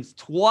chains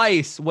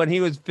twice when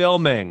he was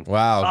filming.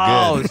 Wow,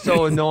 good. Oh,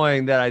 so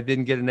annoying that I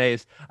didn't get an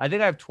ace. I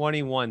think I have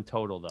 21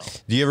 total though.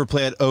 Do you ever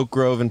play at Oak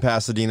Grove in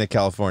Pasadena,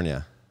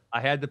 California? I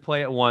had to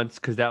play it once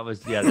because that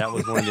was one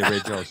of the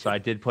originals. So I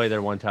did play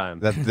there one time.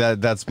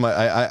 That's my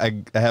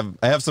I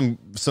have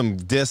some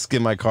disc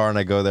in my car and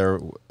I go there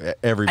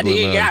every blue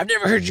moon. Yeah, I've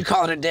never heard you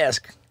call it a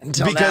disc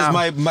until because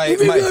now.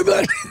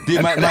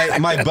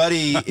 my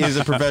buddy is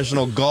a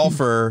professional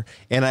golfer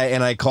and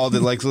I called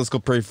it like let's go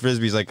play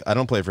frisbee. He's like I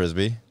don't play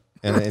frisbee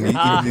and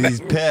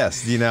he's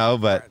pissed, you know,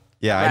 but.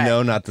 Yeah, right. I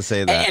know not to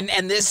say that.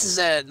 And this is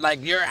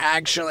you're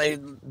actually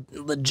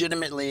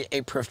legitimately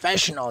a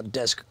professional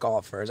disc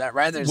golfer. Is that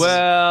right?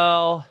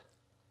 Well,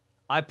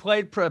 I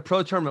played pro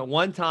tournament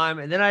one time,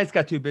 and then I just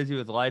got too busy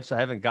with life, so I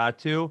haven't got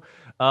to.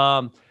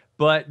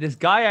 But this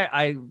guy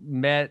I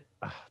met,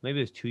 maybe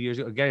it was 2 years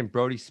ago, a guy named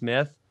Brody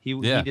Smith. He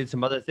did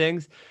some other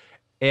things,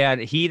 and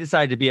he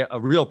decided to be a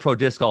real pro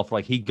disc golfer.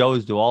 Like he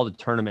goes to all the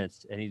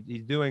tournaments, and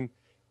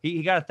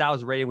he got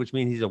 1,000 rating, which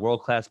means he's a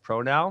world-class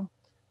pro now.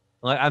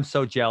 Like I'm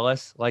so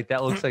jealous. Like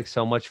that looks like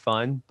so much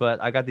fun, but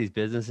I got these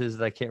businesses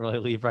that I can't really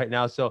leave right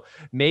now. So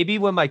maybe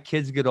when my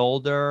kids get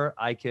older,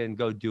 I can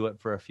go do it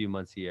for a few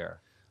months a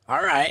year.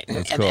 All right.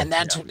 Cool. And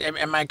that's,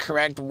 am I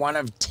correct, one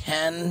of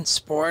 10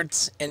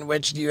 sports in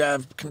which you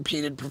have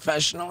competed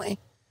professionally?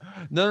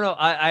 No.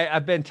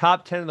 I've been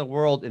top 10 in the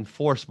world in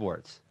 4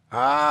 sports.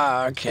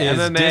 Ah, okay.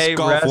 MMA, disc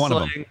golf wrestling, one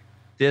of them?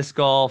 Disc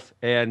golf,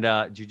 and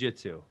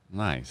jiu-jitsu.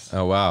 Nice.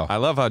 Oh wow! I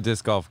love how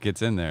disc golf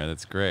gets in there.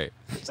 That's great.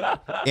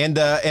 And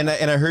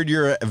I heard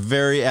you're a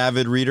very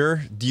avid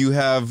reader. Do you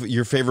have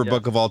your favorite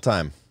book of all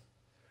time?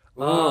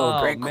 Oh,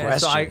 great question.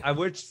 So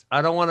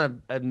I don't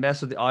want to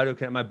mess with the audio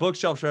connection. My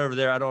bookshelf's right over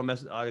there. I don't want to mess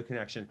with the audio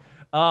connection.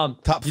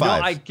 Top 5. You know,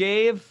 I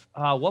gave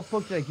what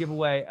book did I give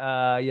away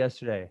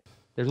yesterday?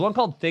 There's one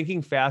called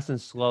Thinking Fast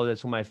and Slow.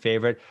 That's one of my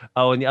favorite.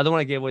 Oh, and the other one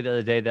I gave away the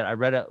other day that I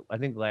read it, I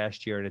think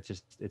last year, and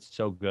it's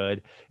so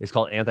good. It's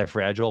called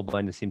Anti-Fragile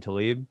by Nassim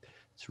Taleb.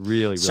 It's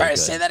really Sorry, good.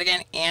 say that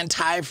again.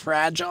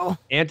 Anti-fragile.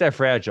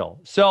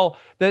 Anti-fragile. So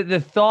the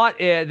thought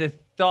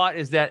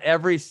is that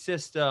every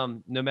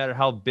system, no matter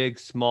how big,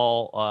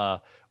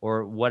 small,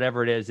 or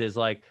whatever it is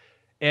like,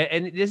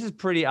 and this is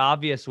pretty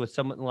obvious with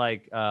someone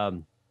like,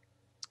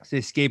 say,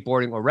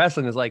 skateboarding or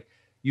wrestling, is like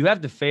you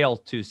have to fail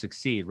to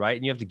succeed, right?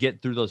 And you have to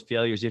get through those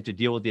failures. You have to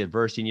deal with the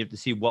adversity, and you have to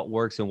see what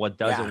works and what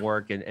doesn't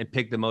work, and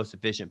pick the most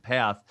efficient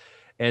path.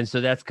 And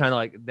so that's kind of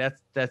like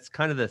that's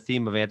kind of the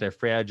theme of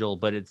Anti-Fragile,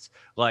 but it's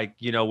like,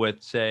 you know,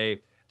 with say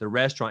the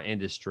restaurant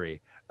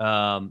industry,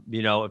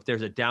 you know, if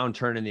there's a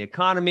downturn in the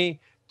economy,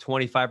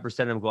 25%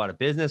 of them go out of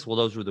business. Well,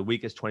 those were the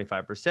weakest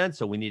 25%,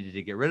 so we needed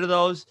to get rid of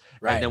those.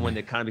 Right. And then when the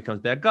economy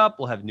comes back up,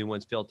 we'll have new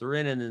ones filter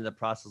in, and then the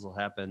process will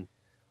happen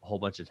a whole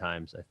bunch of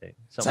times, I think.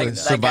 Something like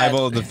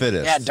survival of the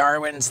fittest. Yeah,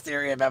 Darwin's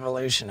theory of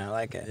evolution. I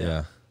like it.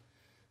 Yeah.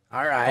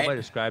 All right. I hope I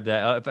described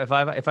that. If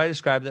I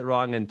described it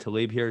wrong and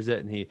Talib hears it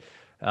and he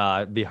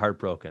be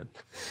heartbroken.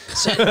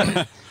 So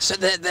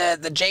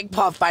the Jake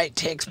Paul fight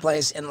takes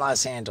place in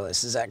Los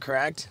Angeles. Is that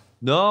correct?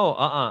 No,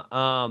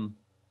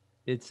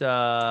 it's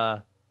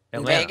Atlanta.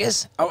 In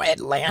Vegas? Oh,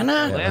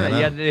 Atlanta?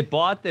 Yeah, they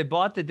bought the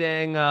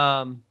dang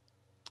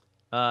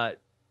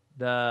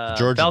the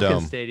Georgia Falcon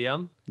Dome.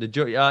 Stadium. No,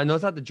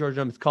 it's not the Georgia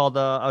Dome. It's called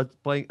I was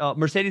playing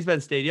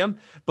Mercedes-Benz Stadium.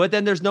 But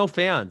then there's no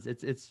fans.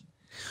 It's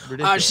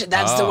ridiculous. Oh shit,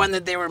 that's the one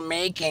that they were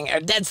making.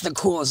 That's the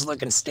coolest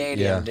looking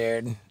stadium,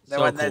 dude. The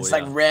one that's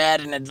like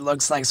red and it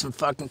looks like some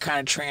fucking kind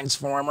of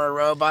transformer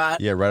robot.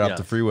 Yeah, right off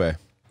the freeway.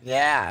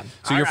 Yeah.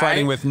 So you're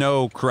fighting with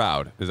no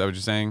crowd. Is that what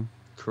you're saying?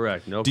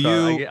 Correct. No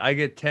crowd. I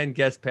get 10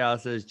 guest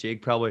passes.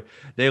 Jake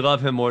they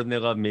love him more than they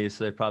love me,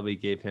 so they probably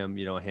gave him,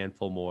 you know, a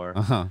handful more.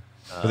 But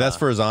that's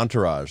for his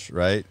entourage,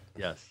 right?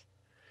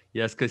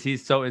 Yes, because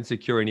he's so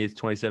insecure he needs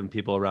 27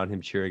 people around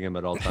him cheering him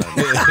at all times.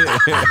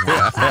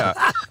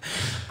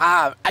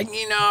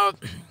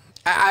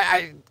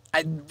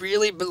 I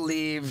really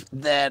believe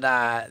that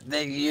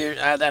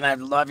and I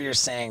love your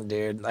saying,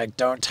 dude. Like,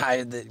 don't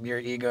tie your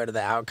ego to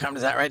the outcome.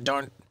 Is that right?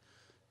 Don't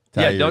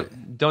tie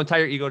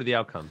your ego to the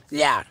outcome.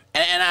 Yeah,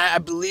 and I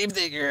believe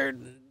that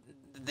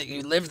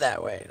you live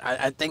that way.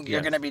 I think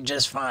you're gonna be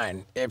just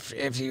fine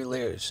if you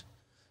lose.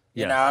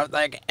 You know,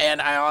 like,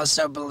 and I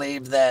also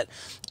believe that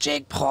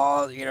Jake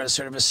Paul, you know,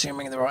 sort of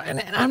assuming the role,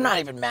 and I'm not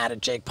even mad at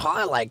Jake Paul.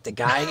 I like the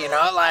guy, you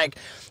know,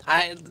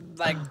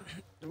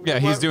 Yeah,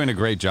 he's doing a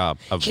great job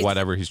of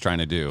whatever he's trying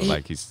to do.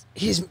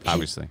 He's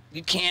obviously.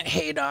 You can't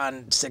hate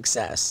on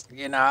success,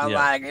 you know?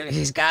 Like,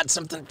 he's got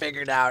something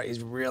figured out.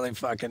 He's really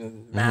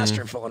fucking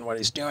masterful in what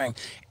he's doing.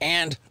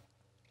 And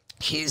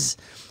he's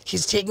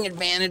taking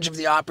advantage of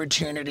the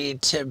opportunity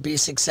to be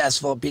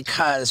successful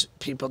because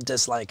people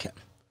dislike him.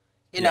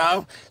 You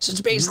know, so it's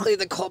basically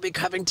the Colby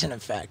Covington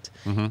effect,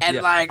 and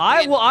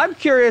I'm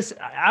curious.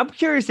 I'm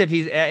curious if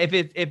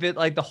it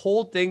like the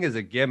whole thing is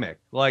a gimmick.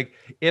 Like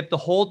if the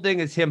whole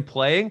thing is him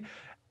playing,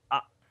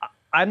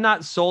 I'm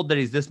not sold that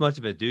he's this much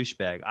of a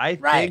douchebag. I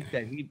think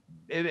that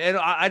and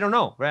I don't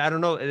know, right? I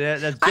don't know.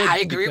 That's big I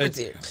agree with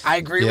you. I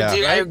agree Yeah. with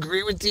you. I Right?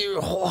 agree with you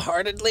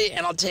wholeheartedly.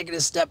 And I'll take it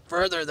a step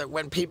further that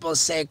when people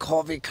say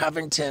Colby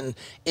Covington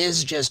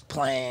is just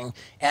playing,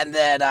 and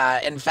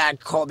that in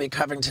fact Colby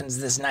Covington's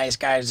this nice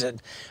guy,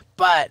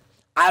 but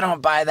I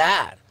don't buy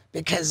that.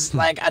 Because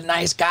like a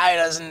nice guy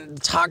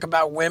doesn't talk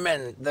about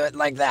women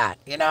like that,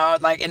 you know,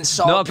 like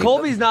insult. No, people.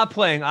 Colby's not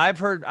playing. I've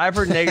heard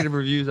negative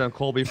reviews on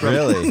Colby from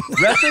Really?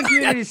 wrestling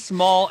community is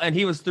small, and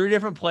he was 3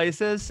 different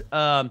places.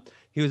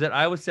 He was at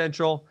Iowa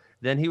Central,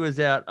 then he was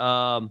at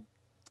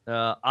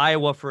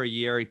Iowa for a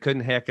year. He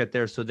couldn't hack it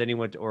there, so then he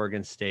went to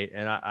Oregon State,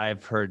 and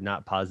I've heard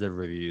not positive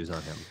reviews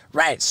on him.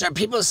 Right. So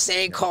people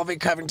say Colby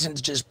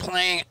Covington's just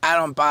playing. I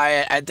don't buy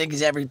it. I think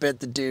he's every bit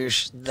the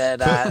douche that.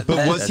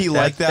 But was he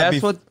like that?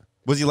 That's what.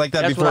 Was he like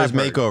that That's before what his I've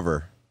heard.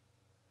 makeover?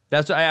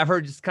 That's what I've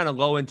heard. Just kind of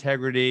low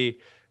integrity,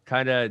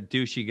 kind of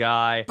douchey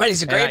guy. But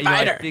he's a And great you know, I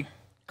fighter. think-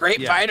 Great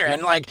Yeah. fighter,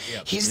 and like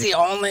he's the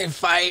only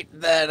fight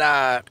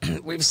that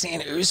we've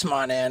seen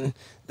Usman in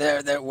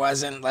that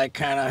wasn't like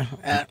kind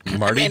of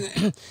Marty? I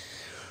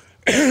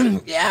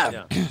mean,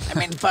 yeah. I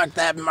mean, fuck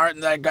that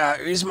Martin. Like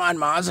Usman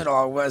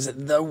Masvidal was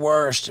the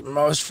worst,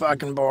 most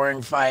fucking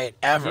boring fight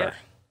ever. Yeah.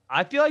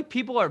 I feel like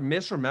people are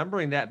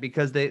misremembering that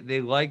because they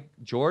like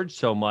George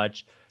so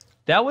much.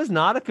 That was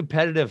not a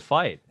competitive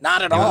fight.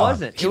 Not at It all.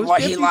 wasn't. It was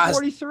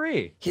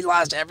 50-43. He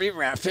lost every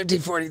round,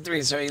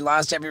 50-43. So he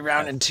lost every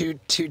round in two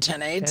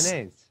 10-8s.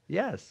 10-8.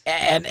 Yes.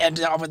 And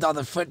with all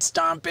the foot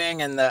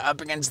stomping and the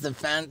up against the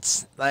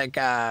fence, like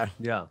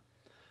Yeah.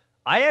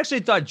 I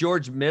actually thought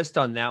George missed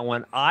on that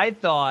one. I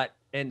thought,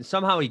 and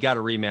somehow he got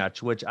a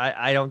rematch, which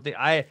I don't think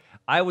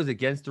I was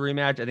against the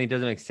rematch. I think it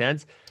doesn't make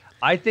sense.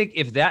 I think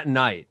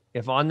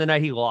if on the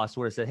night he lost,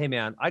 would have said, "Hey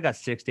man, I got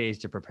 6 days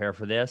to prepare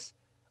for this.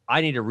 I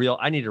need a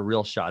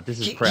real shot. This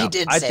is crap." He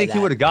did I say think he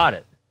that. would have got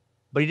it,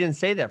 but he didn't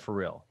say that for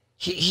real.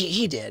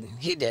 He did.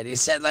 He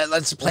said,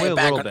 "Let's play Only it a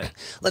back. little bit.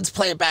 Let's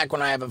play it back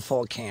when I have a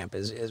full camp."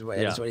 Is what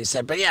he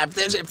said. But yeah,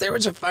 if there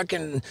was a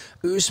fucking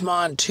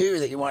Usman 2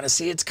 that you want to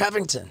see, it's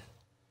Covington,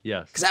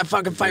 Yes. because that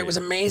fucking fight was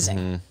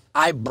amazing.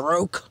 I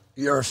broke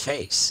your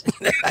face.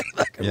 I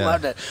fucking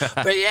loved it.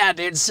 But yeah,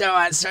 dude. So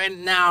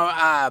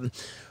now,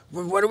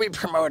 what are we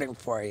promoting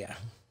for you?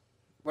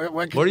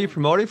 What are you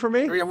promoting for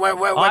me? What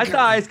I thought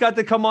I just got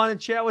to come on and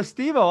chat with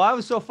Steve-O. I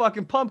was so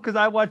fucking pumped because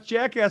I watched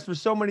Jackass for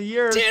so many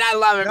years. Dude, I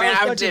love it, man.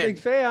 I was such a big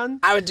fan.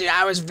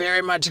 I was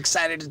very much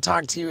excited to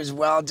talk to you as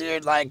well,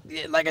 dude. Like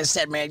I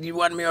said, man, you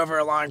won me over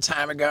a long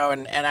time ago,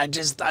 and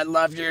I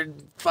love your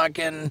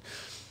fucking,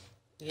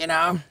 you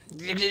know,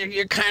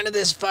 you're kind of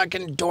this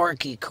fucking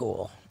dorky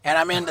cool. And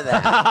I'm into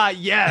that.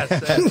 Yes, I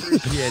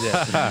appreciate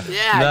it.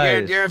 Yeah,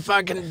 Nice. you're a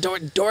fucking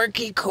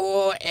dorky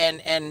cool, and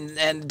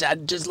I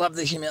just love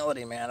the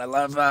humility, man. I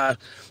love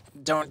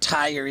don't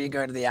tie your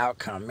ego to the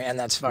outcome, man.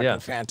 That's fucking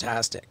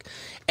fantastic.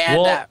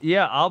 And Well,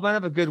 yeah, I'll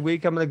have a good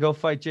week. I'm gonna go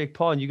fight Jake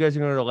Paul, and you guys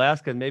are going to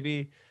Alaska, and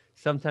maybe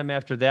sometime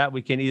after that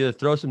we can either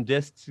throw some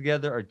discs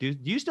together, or do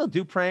you still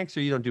do pranks,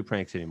 or you don't do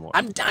pranks anymore?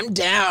 I'm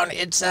down.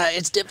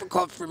 It's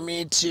difficult for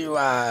me to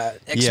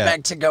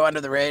expect to go under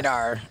the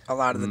radar a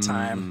lot of the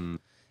time.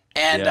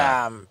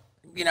 And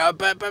you know,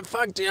 but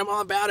fuck, dude, I'm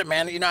all about it,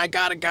 man. You know, I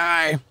got a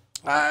guy,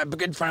 a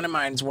good friend of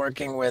mine's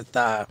working with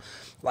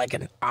like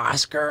an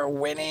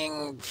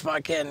Oscar-winning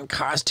fucking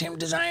costume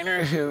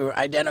designer who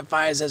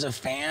identifies as a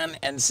fan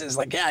and says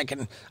like, yeah,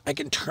 I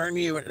can turn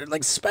you,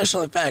 like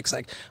special effects,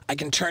 like I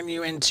can turn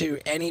you into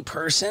any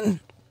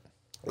person,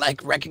 like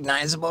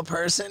recognizable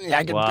person. Yeah,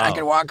 I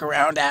could walk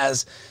around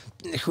as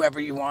whoever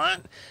you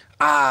want.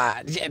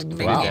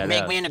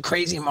 Make me into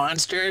crazy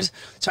monsters.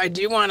 So I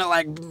do want to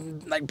like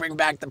bring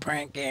back the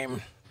prank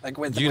game. Like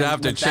You'd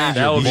have to with change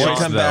that. your You should voice,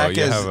 come though. back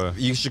You as have a-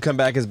 you should come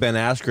back as Ben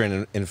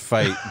Askren and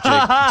fight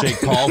Jake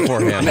Paul for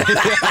him.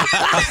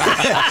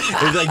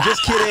 It's like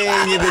just kidding,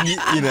 and then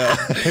you know.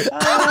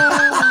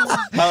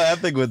 How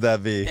epic would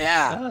that be?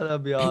 Yeah. Oh,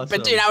 that'd be awesome.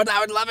 But dude, I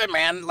would love it,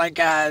 man. Like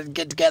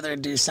get together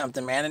and do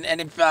something, man. And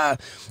if I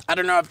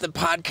don't know if the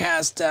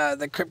podcast,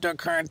 the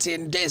cryptocurrency,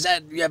 and is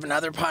that you have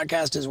another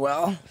podcast as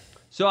well?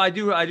 So I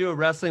do a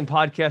wrestling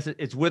podcast.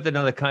 It's with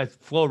another kind of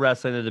Flow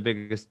Wrestling. They're the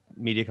biggest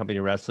media company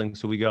in wrestling.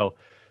 So we go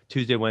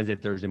Tuesday, Wednesday,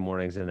 Thursday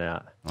mornings and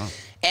that.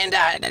 And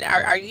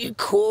are you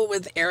cool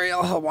with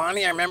Ariel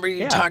Helwani? I remember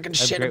you talking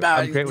shit about.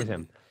 I'm great with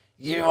him.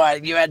 You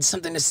had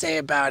something to say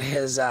about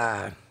his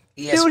ESPN.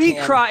 Dude,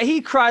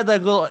 he cried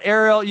like a little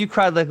Ariel. You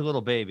cried like a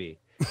little baby.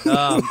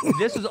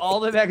 This was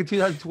all the way back in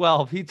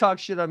 2012. He talked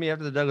shit on me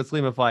after the Douglas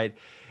Lima fight,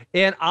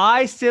 and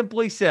I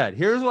simply said,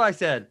 "Here's what I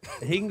said."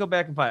 He can go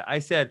back and fight. I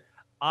said,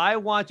 "I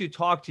want to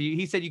talk to you."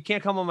 He said, "You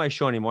can't come on my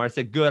show anymore." I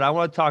said, "Good. I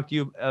want to talk to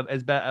you about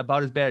as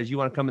bad as you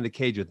want to come in the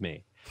cage with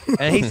me."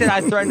 And he said,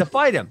 "I threatened to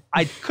fight him."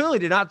 I clearly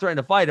did not threaten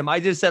to fight him. I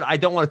just said, "I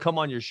don't want to come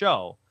on your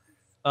show."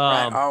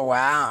 Right. Oh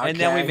wow! Okay. And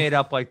then we made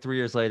up like 3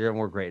 years later, and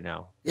we're great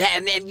now. Yeah,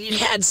 and then you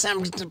had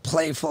some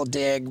playful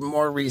dig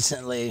more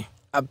recently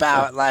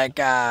about like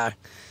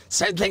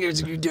so I think it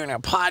was you doing a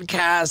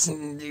podcast,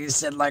 and you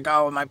said like,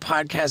 "Oh, my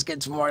podcast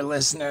gets more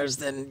listeners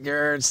than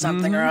your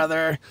something or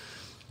other."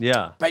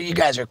 Yeah. But you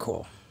guys are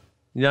cool.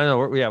 No,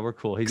 we're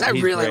cool. He's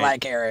really great.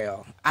 like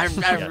Ariel.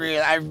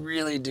 I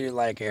really do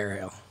like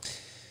Ariel.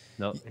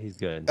 No, he's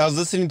good. I was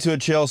listening to a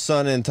Chael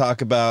Sonnen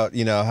talk about,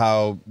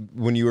 how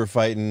when you were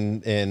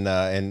fighting in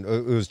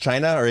it was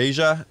China or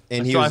Asia,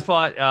 and I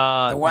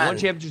fought one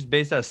championship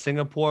based out of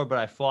Singapore, but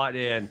I fought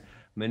in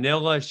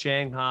Manila,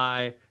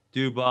 Shanghai,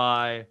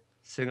 Dubai,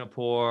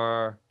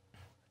 Singapore.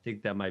 I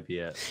think that might be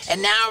it.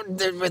 And now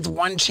with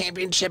one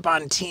championship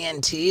on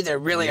TNT, they're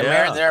really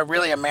they're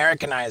really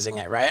Americanizing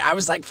it, right? I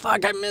was like,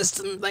 fuck, I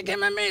missed like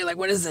MMA. Like,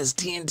 what is this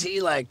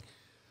TNT? Like,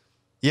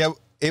 yeah,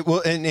 it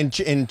will. And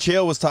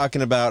Chael was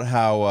talking about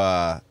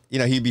how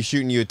he'd be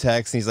shooting you a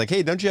text, and he's like,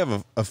 hey, don't you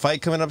have a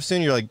fight coming up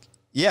soon? You're like,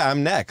 yeah,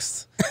 I'm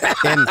next.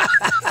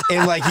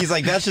 And like he's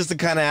like, that's just the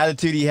kind of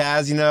attitude he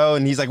has,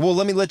 and he's like, well,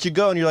 let you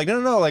go. And you're like,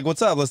 no, like,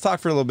 what's up? Let's talk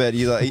for a little bit.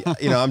 He's like,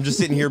 I'm just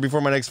sitting here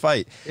before my next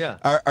fight. Yeah.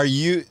 Are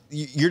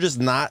you're just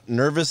not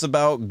nervous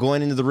about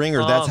going into the ring,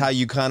 or that's how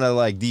you kind of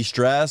like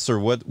de-stress, or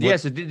what?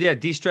 Yeah,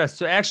 de-stress.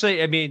 So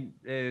actually, I mean,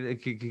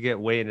 it could get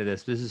way into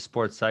this. This is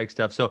sports psych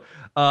stuff. So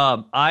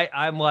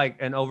I'm like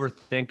an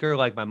overthinker.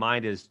 Like my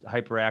mind is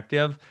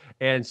hyperactive.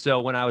 And so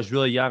when I was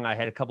really young, I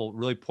had a couple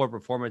really poor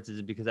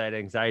performances because I had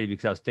anxiety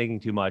because I was thinking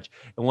too much.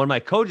 And one of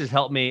my coaches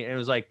helped me, and it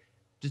was like,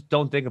 just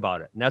don't think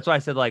about it. And that's why I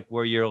said, like,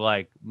 where you're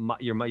like,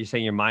 you're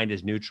saying your mind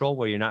is neutral,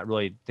 where you're not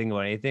really thinking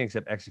about anything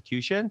except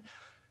execution.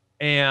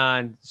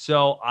 And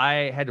so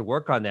I had to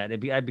work on that.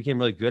 I became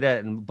really good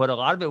at it. But a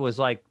lot of it was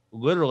like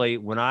literally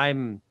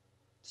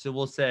so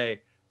we'll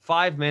say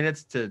 5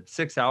 minutes to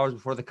 6 hours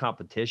before the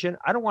competition,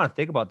 I don't want to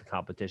think about the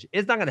competition.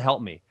 It's not going to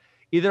help me.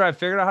 Either I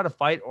figured out how to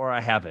fight or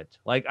I haven't.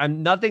 Like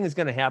nothing is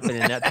going to happen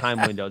in that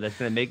time window that's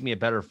going to make me a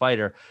better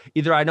fitter.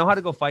 Either I know how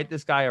to go fight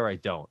this guy or I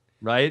don't.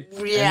 Right?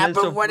 Yeah,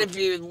 but what if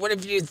you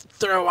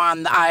throw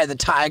on the Eye of the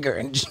Tiger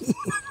and does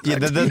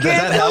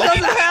that help?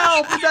 It doesn't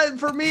help.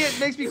 For me, it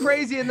makes me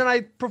crazy, and then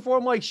I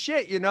perform like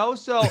shit.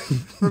 So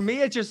for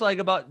me, it's just like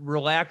about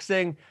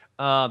relaxing,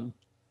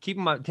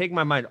 taking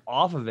my mind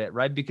off of it,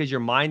 right? Because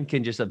your mind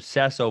can just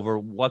obsess over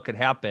what could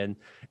happen,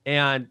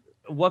 and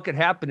what could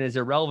happen is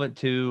irrelevant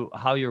to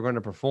how you're going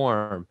to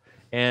perform.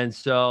 And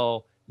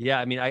so, yeah,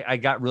 I mean, I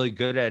got really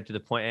good at it to the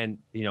point, and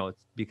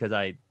it's because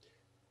I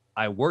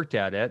worked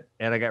at it,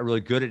 and I got really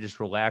good at just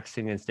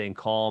relaxing and staying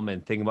calm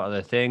and thinking about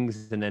other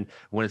things. And then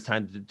when it's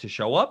time to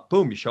show up,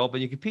 boom, you show up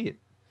and you compete.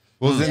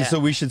 Well, then, so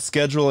we should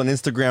schedule an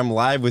Instagram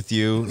live with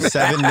you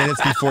 7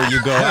 minutes before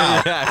you go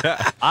out.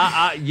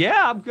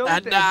 Yeah, I'm good.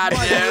 If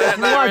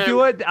you want to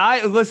do it,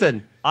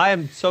 listen. I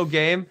am so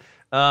game.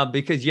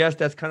 Because yes,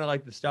 that's kind of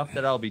like the stuff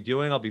that I'll be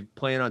doing. I'll be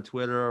playing on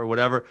Twitter or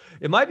whatever.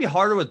 It might be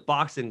harder with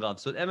boxing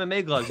gloves. So with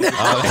MMA gloves,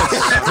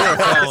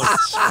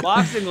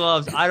 boxing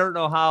gloves, I don't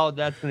know how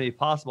that's going to be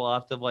possible. I'll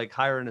have to like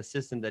hire an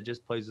assistant that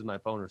just plays with my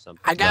phone or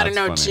something. I gotta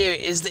know too.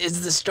 Is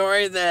the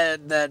story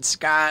that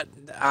Scott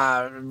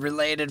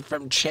related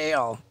from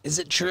Chael? Is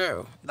it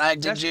true? Like,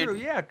 that's true.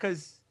 Yeah,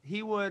 because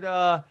he would.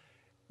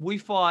 We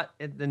fought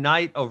at the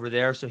night over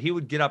there, so he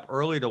would get up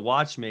early to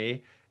watch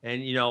me,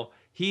 and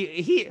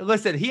He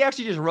listen, he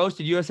actually just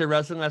roasted USA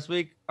Wrestling last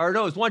week. Or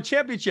no, it was one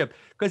championship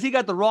because he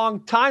got the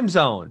wrong time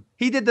zone.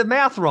 He did the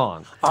math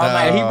wrong.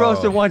 He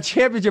roasted one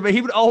championship, but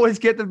he would always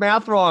get the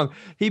math wrong.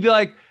 He'd be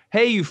like,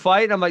 hey, you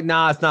fight? And I'm like,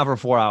 nah, it's not for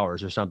 4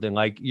 hours or something.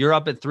 Like, you're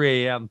up at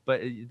 3 a.m.,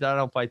 but I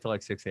don't fight till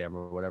like 6 a.m.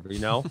 or whatever,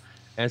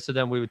 And so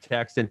then we would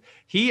text. And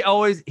he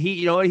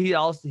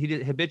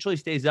habitually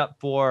stays up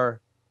for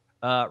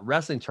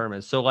wrestling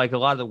tournaments. So like a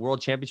lot of the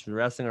world championships in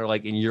wrestling are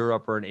like in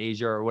Europe or in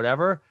Asia or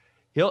whatever.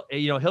 He'll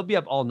be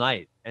up all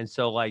night. And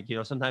so like,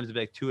 sometimes it'll be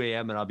like 2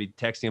 a.m. and I'll be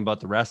texting about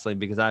the wrestling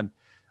because I'm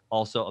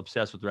also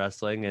obsessed with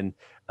wrestling. And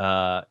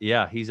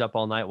he's up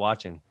all night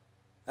watching.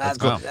 That's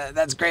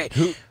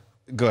great.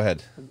 Go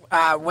ahead.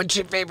 What's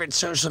your favorite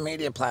social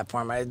media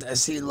platform? I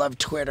see you love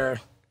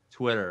Twitter.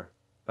 Twitter,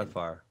 by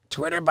far.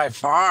 Twitter by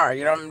far.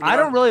 I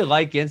don't really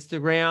like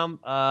Instagram.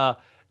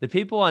 The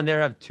people on there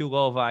have too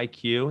low of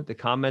IQ. The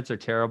comments are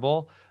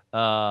terrible.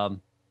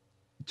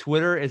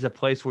 Twitter is a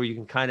place where you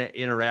can kind of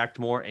interact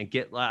more and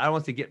get, I don't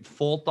want to get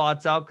full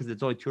thoughts out because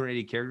it's only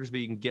 280 characters, but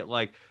you can get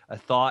like a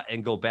thought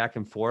and go back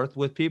and forth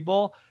with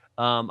people.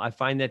 I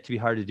find that to be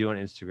hard to do on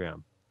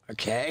Instagram.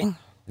 Okay.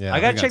 Yeah, I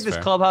got to check this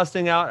Clubhouse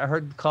thing out. I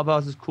heard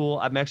Clubhouse is cool.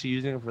 I'm actually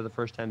using it for the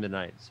first time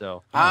tonight.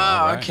 So.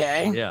 Oh,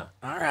 okay. Yeah.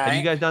 All right. Have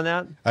you guys done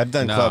that? I've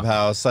done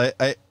Clubhouse.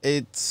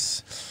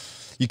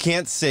 You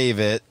can't save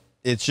it.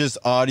 It's just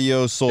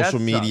audio, social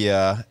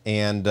media,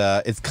 and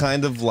it's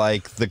kind of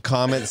like the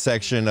comment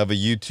section of a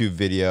YouTube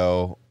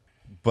video,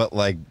 but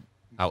like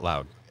out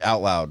loud.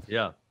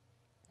 Yeah.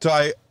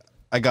 So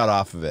I got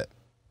off of it.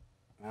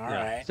 All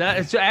right.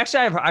 So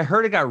actually, I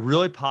heard it got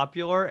really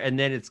popular, and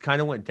then it's kind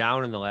of went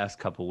down in the last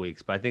couple of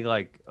weeks. But I think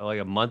like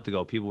a month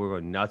ago, people were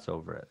going nuts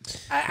over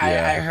it.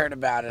 I heard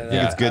about it. I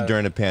think it's good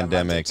during a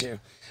pandemic. So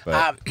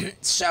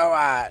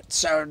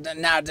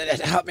now did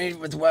it help me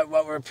with what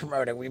we're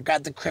promoting? We've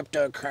got the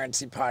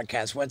cryptocurrency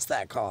podcast. What's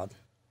that called?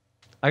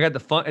 I got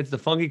it's the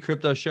Funky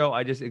Crypto Show.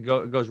 It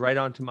goes right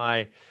onto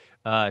my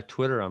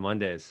Twitter on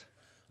Mondays.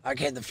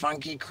 Okay, the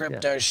Funky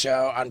Crypto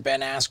Show on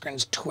Ben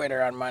Askren's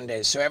Twitter on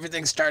Mondays. So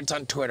everything starts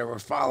on Twitter. We're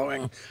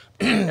following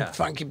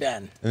Funky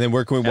Ben. And then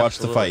where can we watch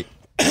the fight?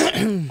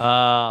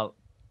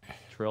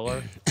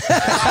 Triller.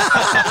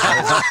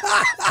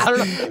 I don't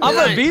know. I'm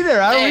gonna be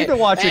there. I don't need to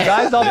watch it,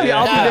 guys. I'll be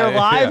there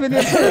live and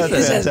in person.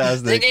 That's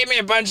fantastic. They gave me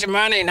a bunch of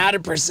money, not a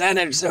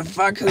percentage. So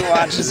fuck who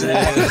watches it.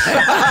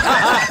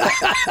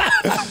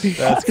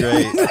 That's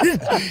great.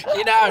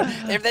 You know,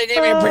 if they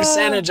gave me a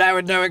percentage, I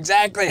would know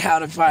exactly how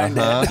to find it.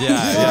 Yeah,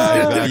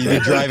 exactly. You'd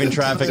be driving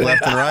traffic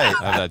left and right.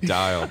 I have that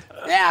dialed.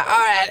 Yeah, all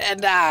right. And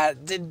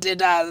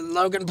did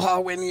Logan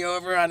Paul win you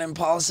over on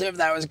Impulsive?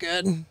 That was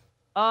good.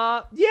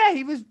 Yeah,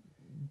 he was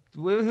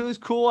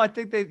cool. I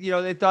think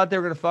they thought they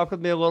were gonna fuck with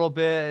me a little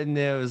bit, and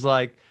it was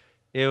like,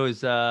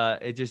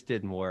 it just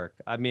didn't work.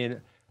 I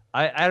mean,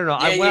 I don't know.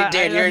 Yeah, you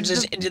did. You're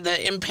just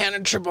the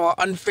impenetrable,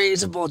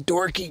 unfazable,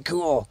 dorky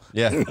cool.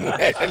 Yeah.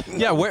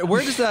 Yeah,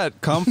 where does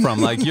that come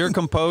from? Like your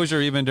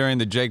composure, even during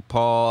the Jake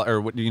Paul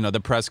or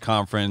the press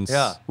conference.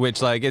 Yeah.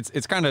 Which like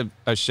it's kind of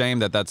a shame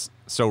that that's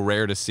so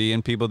rare to see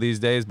in people these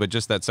days. But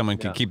just that someone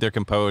can keep their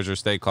composure,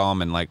 stay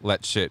calm, and like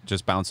let shit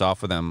just bounce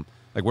off of them.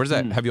 Like where's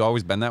that? Have you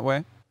always been that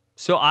way?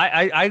 So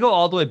I go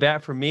all the way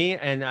back for me,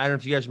 and I don't know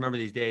if you guys remember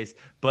these days,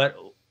 but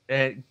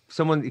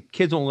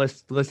kids won't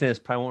listen to this,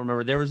 probably won't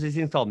remember. There was these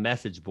things called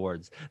message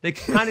boards. They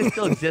kind of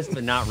still exist,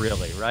 but not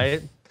really,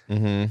 right?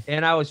 Mm-hmm.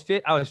 And I was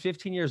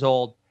 15 years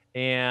old,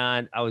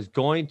 and I was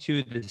going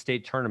to the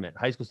state tournament,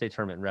 high school state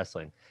tournament in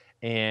wrestling,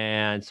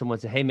 and someone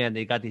said, "Hey man,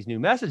 they got these new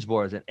message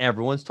boards, and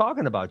everyone's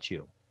talking about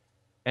you."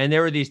 And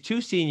there were these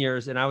two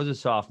seniors, and I was a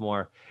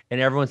sophomore,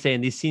 and everyone's saying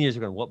these seniors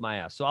are going to whoop my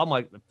ass. So I'm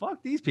like,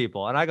 fuck these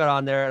people. And I got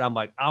on there, and I'm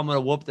like, I'm going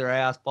to whoop their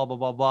ass, blah, blah,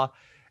 blah, blah.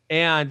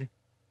 And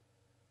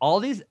all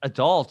these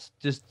adults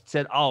just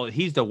said, oh,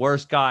 he's the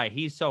worst guy.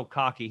 He's so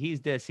cocky.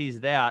 He's this, he's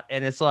that.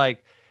 And it's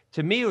like,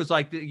 to me, it was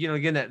like,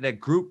 again,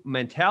 that group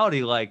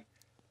mentality, like,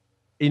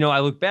 I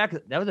look back,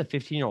 that was a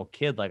 15-year-old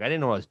kid. Like, I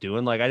didn't know what I was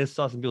doing. Like, I just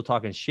saw some people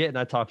talking shit, and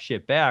I talked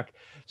shit back.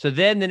 So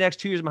then the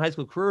next 2 years of my high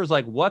school career was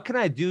like, what can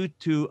I do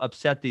to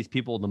upset these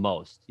people the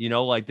most?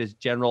 Like this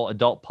general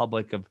adult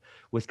public of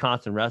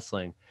Wisconsin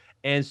wrestling.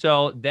 And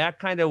so that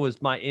kind of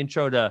was my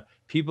intro to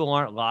people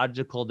aren't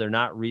logical. They're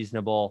not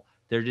reasonable.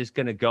 They're just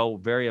going to go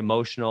very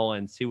emotional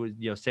and see what,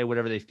 say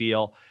whatever they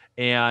feel.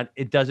 And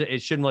it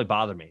shouldn't really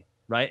bother me.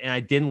 Right. And I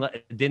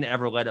didn't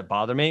ever let it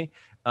bother me.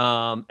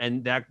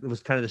 And that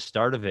was kind of the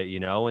start of it,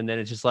 and then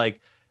it's just like,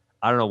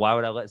 I don't know, why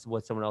would I let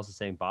what someone else is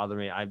saying bother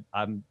me?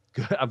 I'm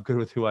good. I'm good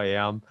with who I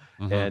am.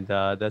 And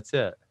that's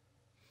it.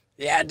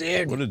 Yeah,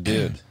 dude. What a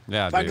dude.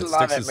 Yeah, fucking dude.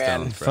 love Sticks it, to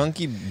man. stone,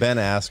 Funky Ben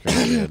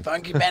Askren, dude.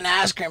 Funky Ben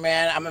Askren,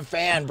 man. I'm a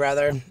fan,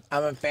 brother.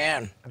 I'm a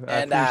fan. I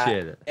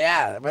appreciate it.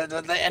 Yeah,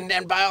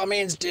 and by all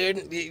means,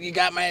 dude, you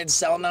got my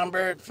cell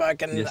number.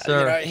 Fucking, yes,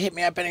 sir. Hit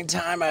me up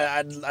anytime.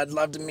 I'd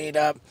love to meet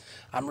up.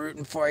 I'm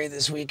rooting for you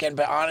this weekend,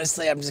 but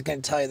honestly, I'm just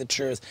gonna tell you the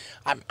truth.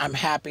 I'm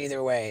happy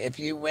either way. If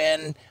you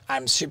win,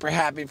 I'm super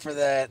happy for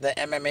the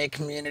MMA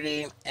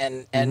community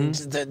and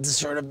the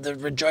sort of the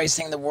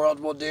rejoicing the world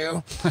will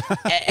do.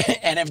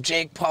 and if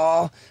Jake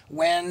Paul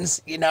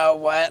wins, you know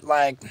what?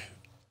 Like,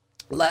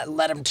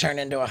 let him turn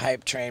into a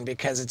hype train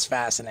because it's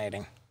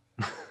fascinating.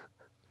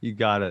 You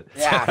got it.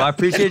 Yeah. Well, I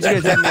appreciate you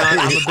guys having me on.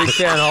 I'm a big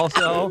fan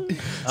also.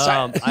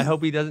 I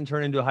hope he doesn't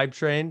turn into a hype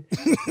train.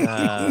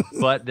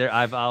 But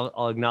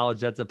I'll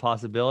acknowledge that's a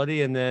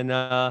possibility. And then,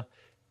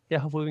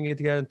 hopefully we can get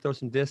together and throw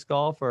some disc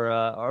golf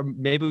or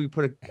maybe we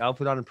put an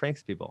outfit on and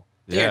pranks people.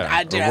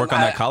 Yeah, Dude, or work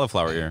on that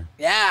cauliflower ear.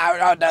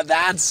 Yeah, no,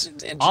 that's...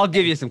 I'll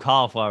give you some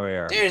cauliflower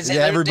ear. Dude,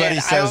 everybody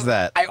says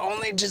that. I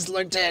only just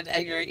looked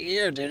at your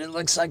ear, dude. It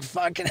looks like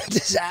fucking a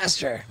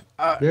disaster.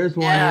 There's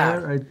one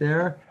ear right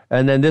there.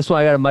 And then this one,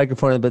 I got a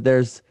microphone, but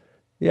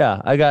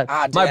I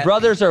got, my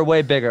brothers are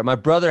way bigger. My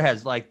brother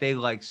has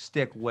they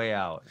stick way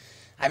out.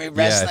 I mean,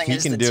 wrestling if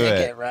is he the can do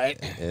ticket, it, right?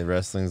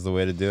 Wrestling's the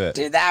way to do it.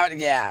 Dude,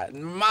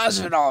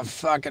 Masvidal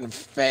fucking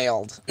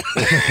failed.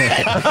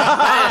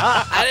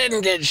 I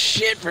didn't get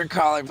shit for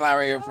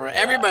cauliflower ear.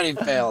 Everybody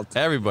failed.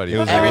 Everybody.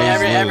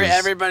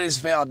 Everybody's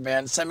failed,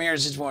 man. Some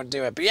ears just won't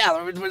do it. But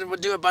yeah, we'll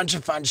do a bunch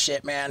of fun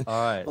shit, man. All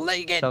right. We'll let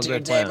you get to your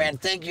day, man.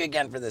 Thank you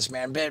again for this,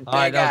 man. All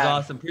right, that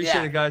was awesome.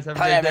 Appreciate it, guys. Have a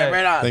good day. Man,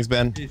 right on. Thanks,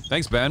 Ben.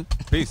 Thanks, Ben.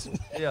 Peace.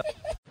 Yeah.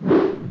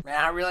 Man,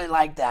 I really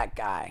like that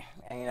guy,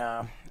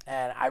 and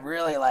I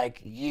really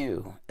like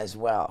you as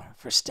well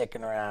for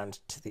sticking around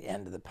to the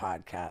end of the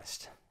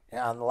podcast.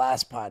 On the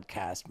last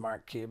podcast,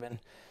 Mark Cuban,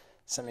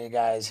 some of you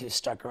guys who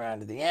stuck around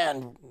to the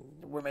end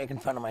were making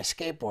fun of my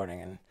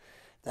skateboarding, and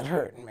that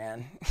hurt,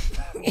 man.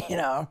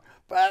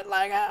 But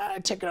I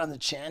took it on the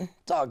chin.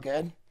 It's all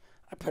good.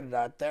 I put it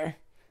out there,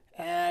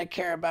 and I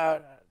care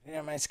about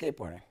my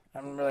skateboarding.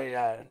 I'm really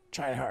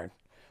trying hard.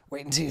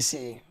 Wait until you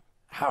see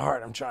how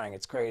hard I'm trying.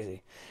 It's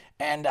crazy.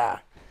 And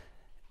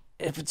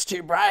if it's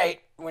too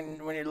bright when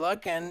you're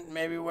looking,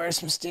 maybe wear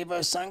some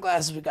Steve-O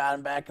sunglasses. We got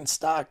them back in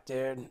stock,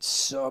 dude.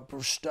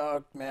 Super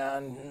stoked,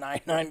 man.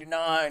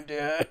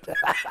 $9.99,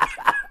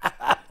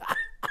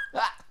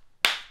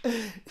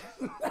 dude.